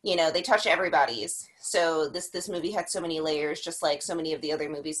are, they touch everybody's. So this movie had so many layers, just like so many of the other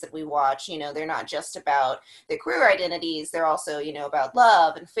movies that we watch. They're not just about their queer identities, they're also, about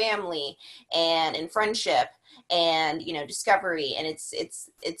love and family and friendship and, discovery. And it's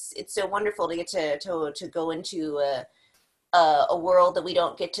so wonderful to get to go into a world that we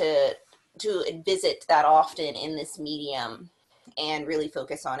don't get to visit that often in this medium, and really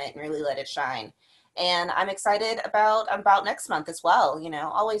focus on it and really let it shine. And I'm excited about next month as well.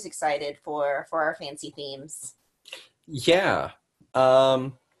 Always excited for our fancy themes. Yeah.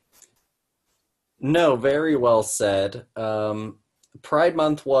 Um, no, very well said. Pride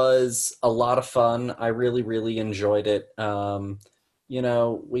Month was a lot of fun. I really, really enjoyed it. You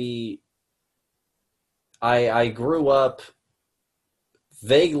know, we I grew up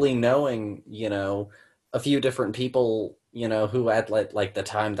vaguely knowing, a few different people, who at like the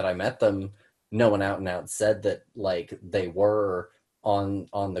time that I met them, no one out and out said that like they were on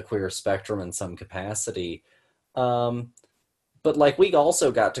the queer spectrum in some capacity. Um, but like we also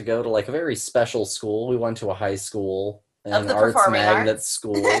got to go to like a very special school. We went to a high school, Of an the arts performing magnet arts.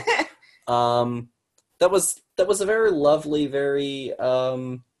 school. Um, that was a very lovely, very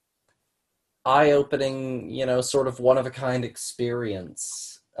eye-opening, sort of one-of-a-kind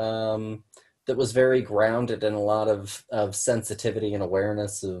experience, that was very grounded in a lot of sensitivity and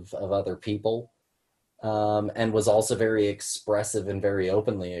awareness of other people, and was also very expressive and very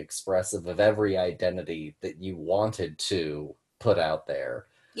openly expressive of every identity that you wanted to put out there.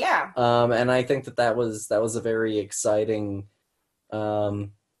 Yeah. And I think that was a very exciting,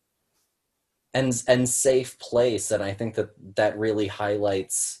 um, and safe place. And I think that really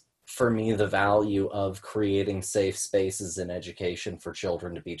highlights for me the value of creating safe spaces in education for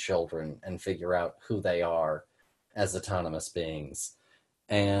children to be children and figure out who they are as autonomous beings.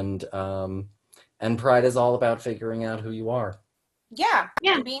 And Pride is all about figuring out who you are. Yeah.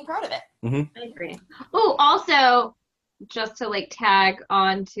 Yeah, And being proud of it. Hmm. I agree. Oh, also, just to like tag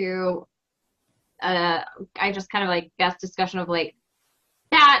on to, uh, I just kind of like guest discussion of like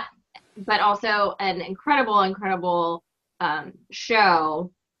that, but also an incredible, incredible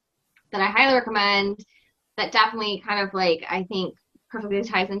show that I highly recommend, that definitely kind of like, I think perfectly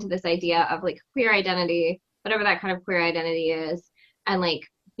ties into this idea of like queer identity, whatever that kind of queer identity is, and like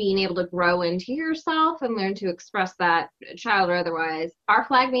being able to grow into yourself and learn to express that, child or otherwise. Our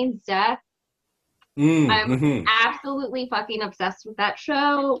Flag Means Death. I'm Mm-hmm. absolutely fucking obsessed with that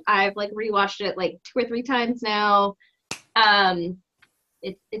show. I've like rewatched it like 2 or 3 times now. Um,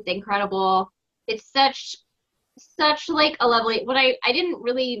 it's incredible. It's such like a lovely, what I didn't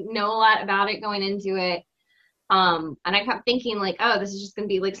really know a lot about it going into it. And I kept thinking like, oh, this is just gonna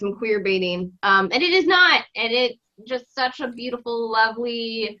be like some queer baiting. And it is not. And it's just such a beautiful,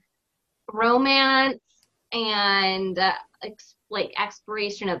 lovely romance, and like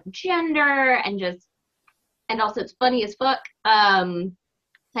exploration of gender, and just, and also it's funny as fuck. Taika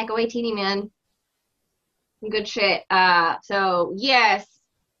Waititi, man, good shit. So yes,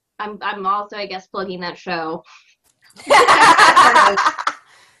 I'm also, I guess, plugging that show. Well,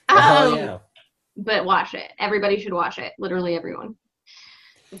 hell um, yeah. but watch it. Everybody should watch it. Literally everyone.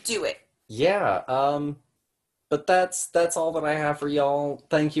 Do it. Yeah. But that's all that I have for y'all.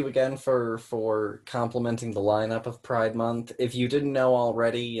 Thank you again for complimenting the lineup of Pride Month. If you didn't know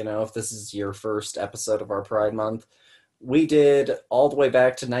already, if this is your first episode of our Pride Month, we did all the way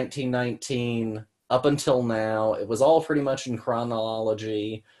back to 1919 up until now. It was all pretty much in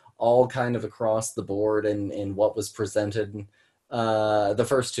chronology, all kind of across the board in what was presented. The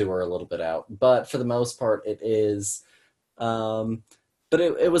first two are a little bit out, but for the most part, it is. Um, but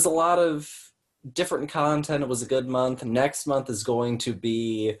it was a lot of different content. It was a good month. Next month is going to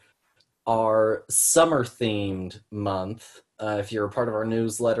be our summer themed month. If you're a part of our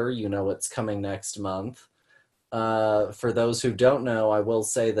newsletter, you know what's coming next month. For those who don't know, I will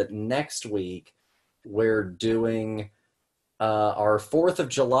say that next week we're doing our 4th of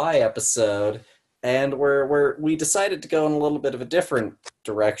July episode, and we decided to go in a little bit of a different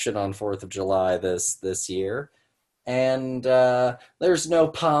direction on 4th of July this year. And there's no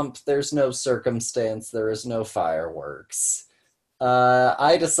pomp, there's no circumstance, there is no fireworks.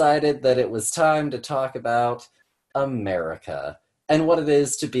 I decided that it was time to talk about America and what it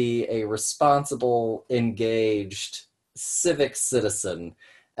is to be a responsible, engaged civic citizen.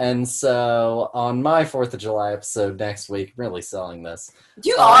 And so, on my 4th of July episode next week, I'm really selling this.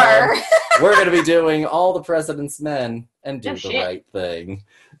 You are. We're going to be doing All the President's Men and Do Oh, the shit. Right Thing.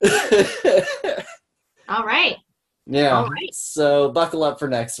 All right. Yeah. All right. So, buckle up for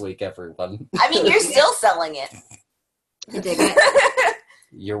next week, everyone. I mean, you're still selling it. I dig it.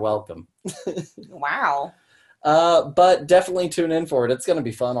 You're welcome. Wow. But definitely tune in for it. It's going to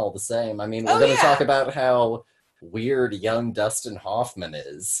be fun all the same. I mean, we're Oh, going to yeah. talk about how weird young Dustin Hoffman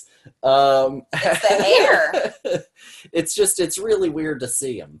is. It's the hair. It's really weird to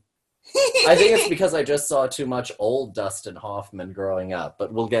see him. I think it's because I just saw too much old Dustin Hoffman growing up,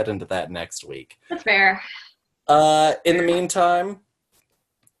 but we'll get into that next week. That's fair. In the meantime,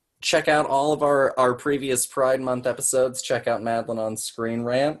 check out all of our previous Pride Month episodes. Check out Madeline on Screen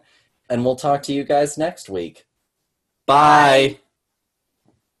Rant, and we'll talk to you guys next week. Bye.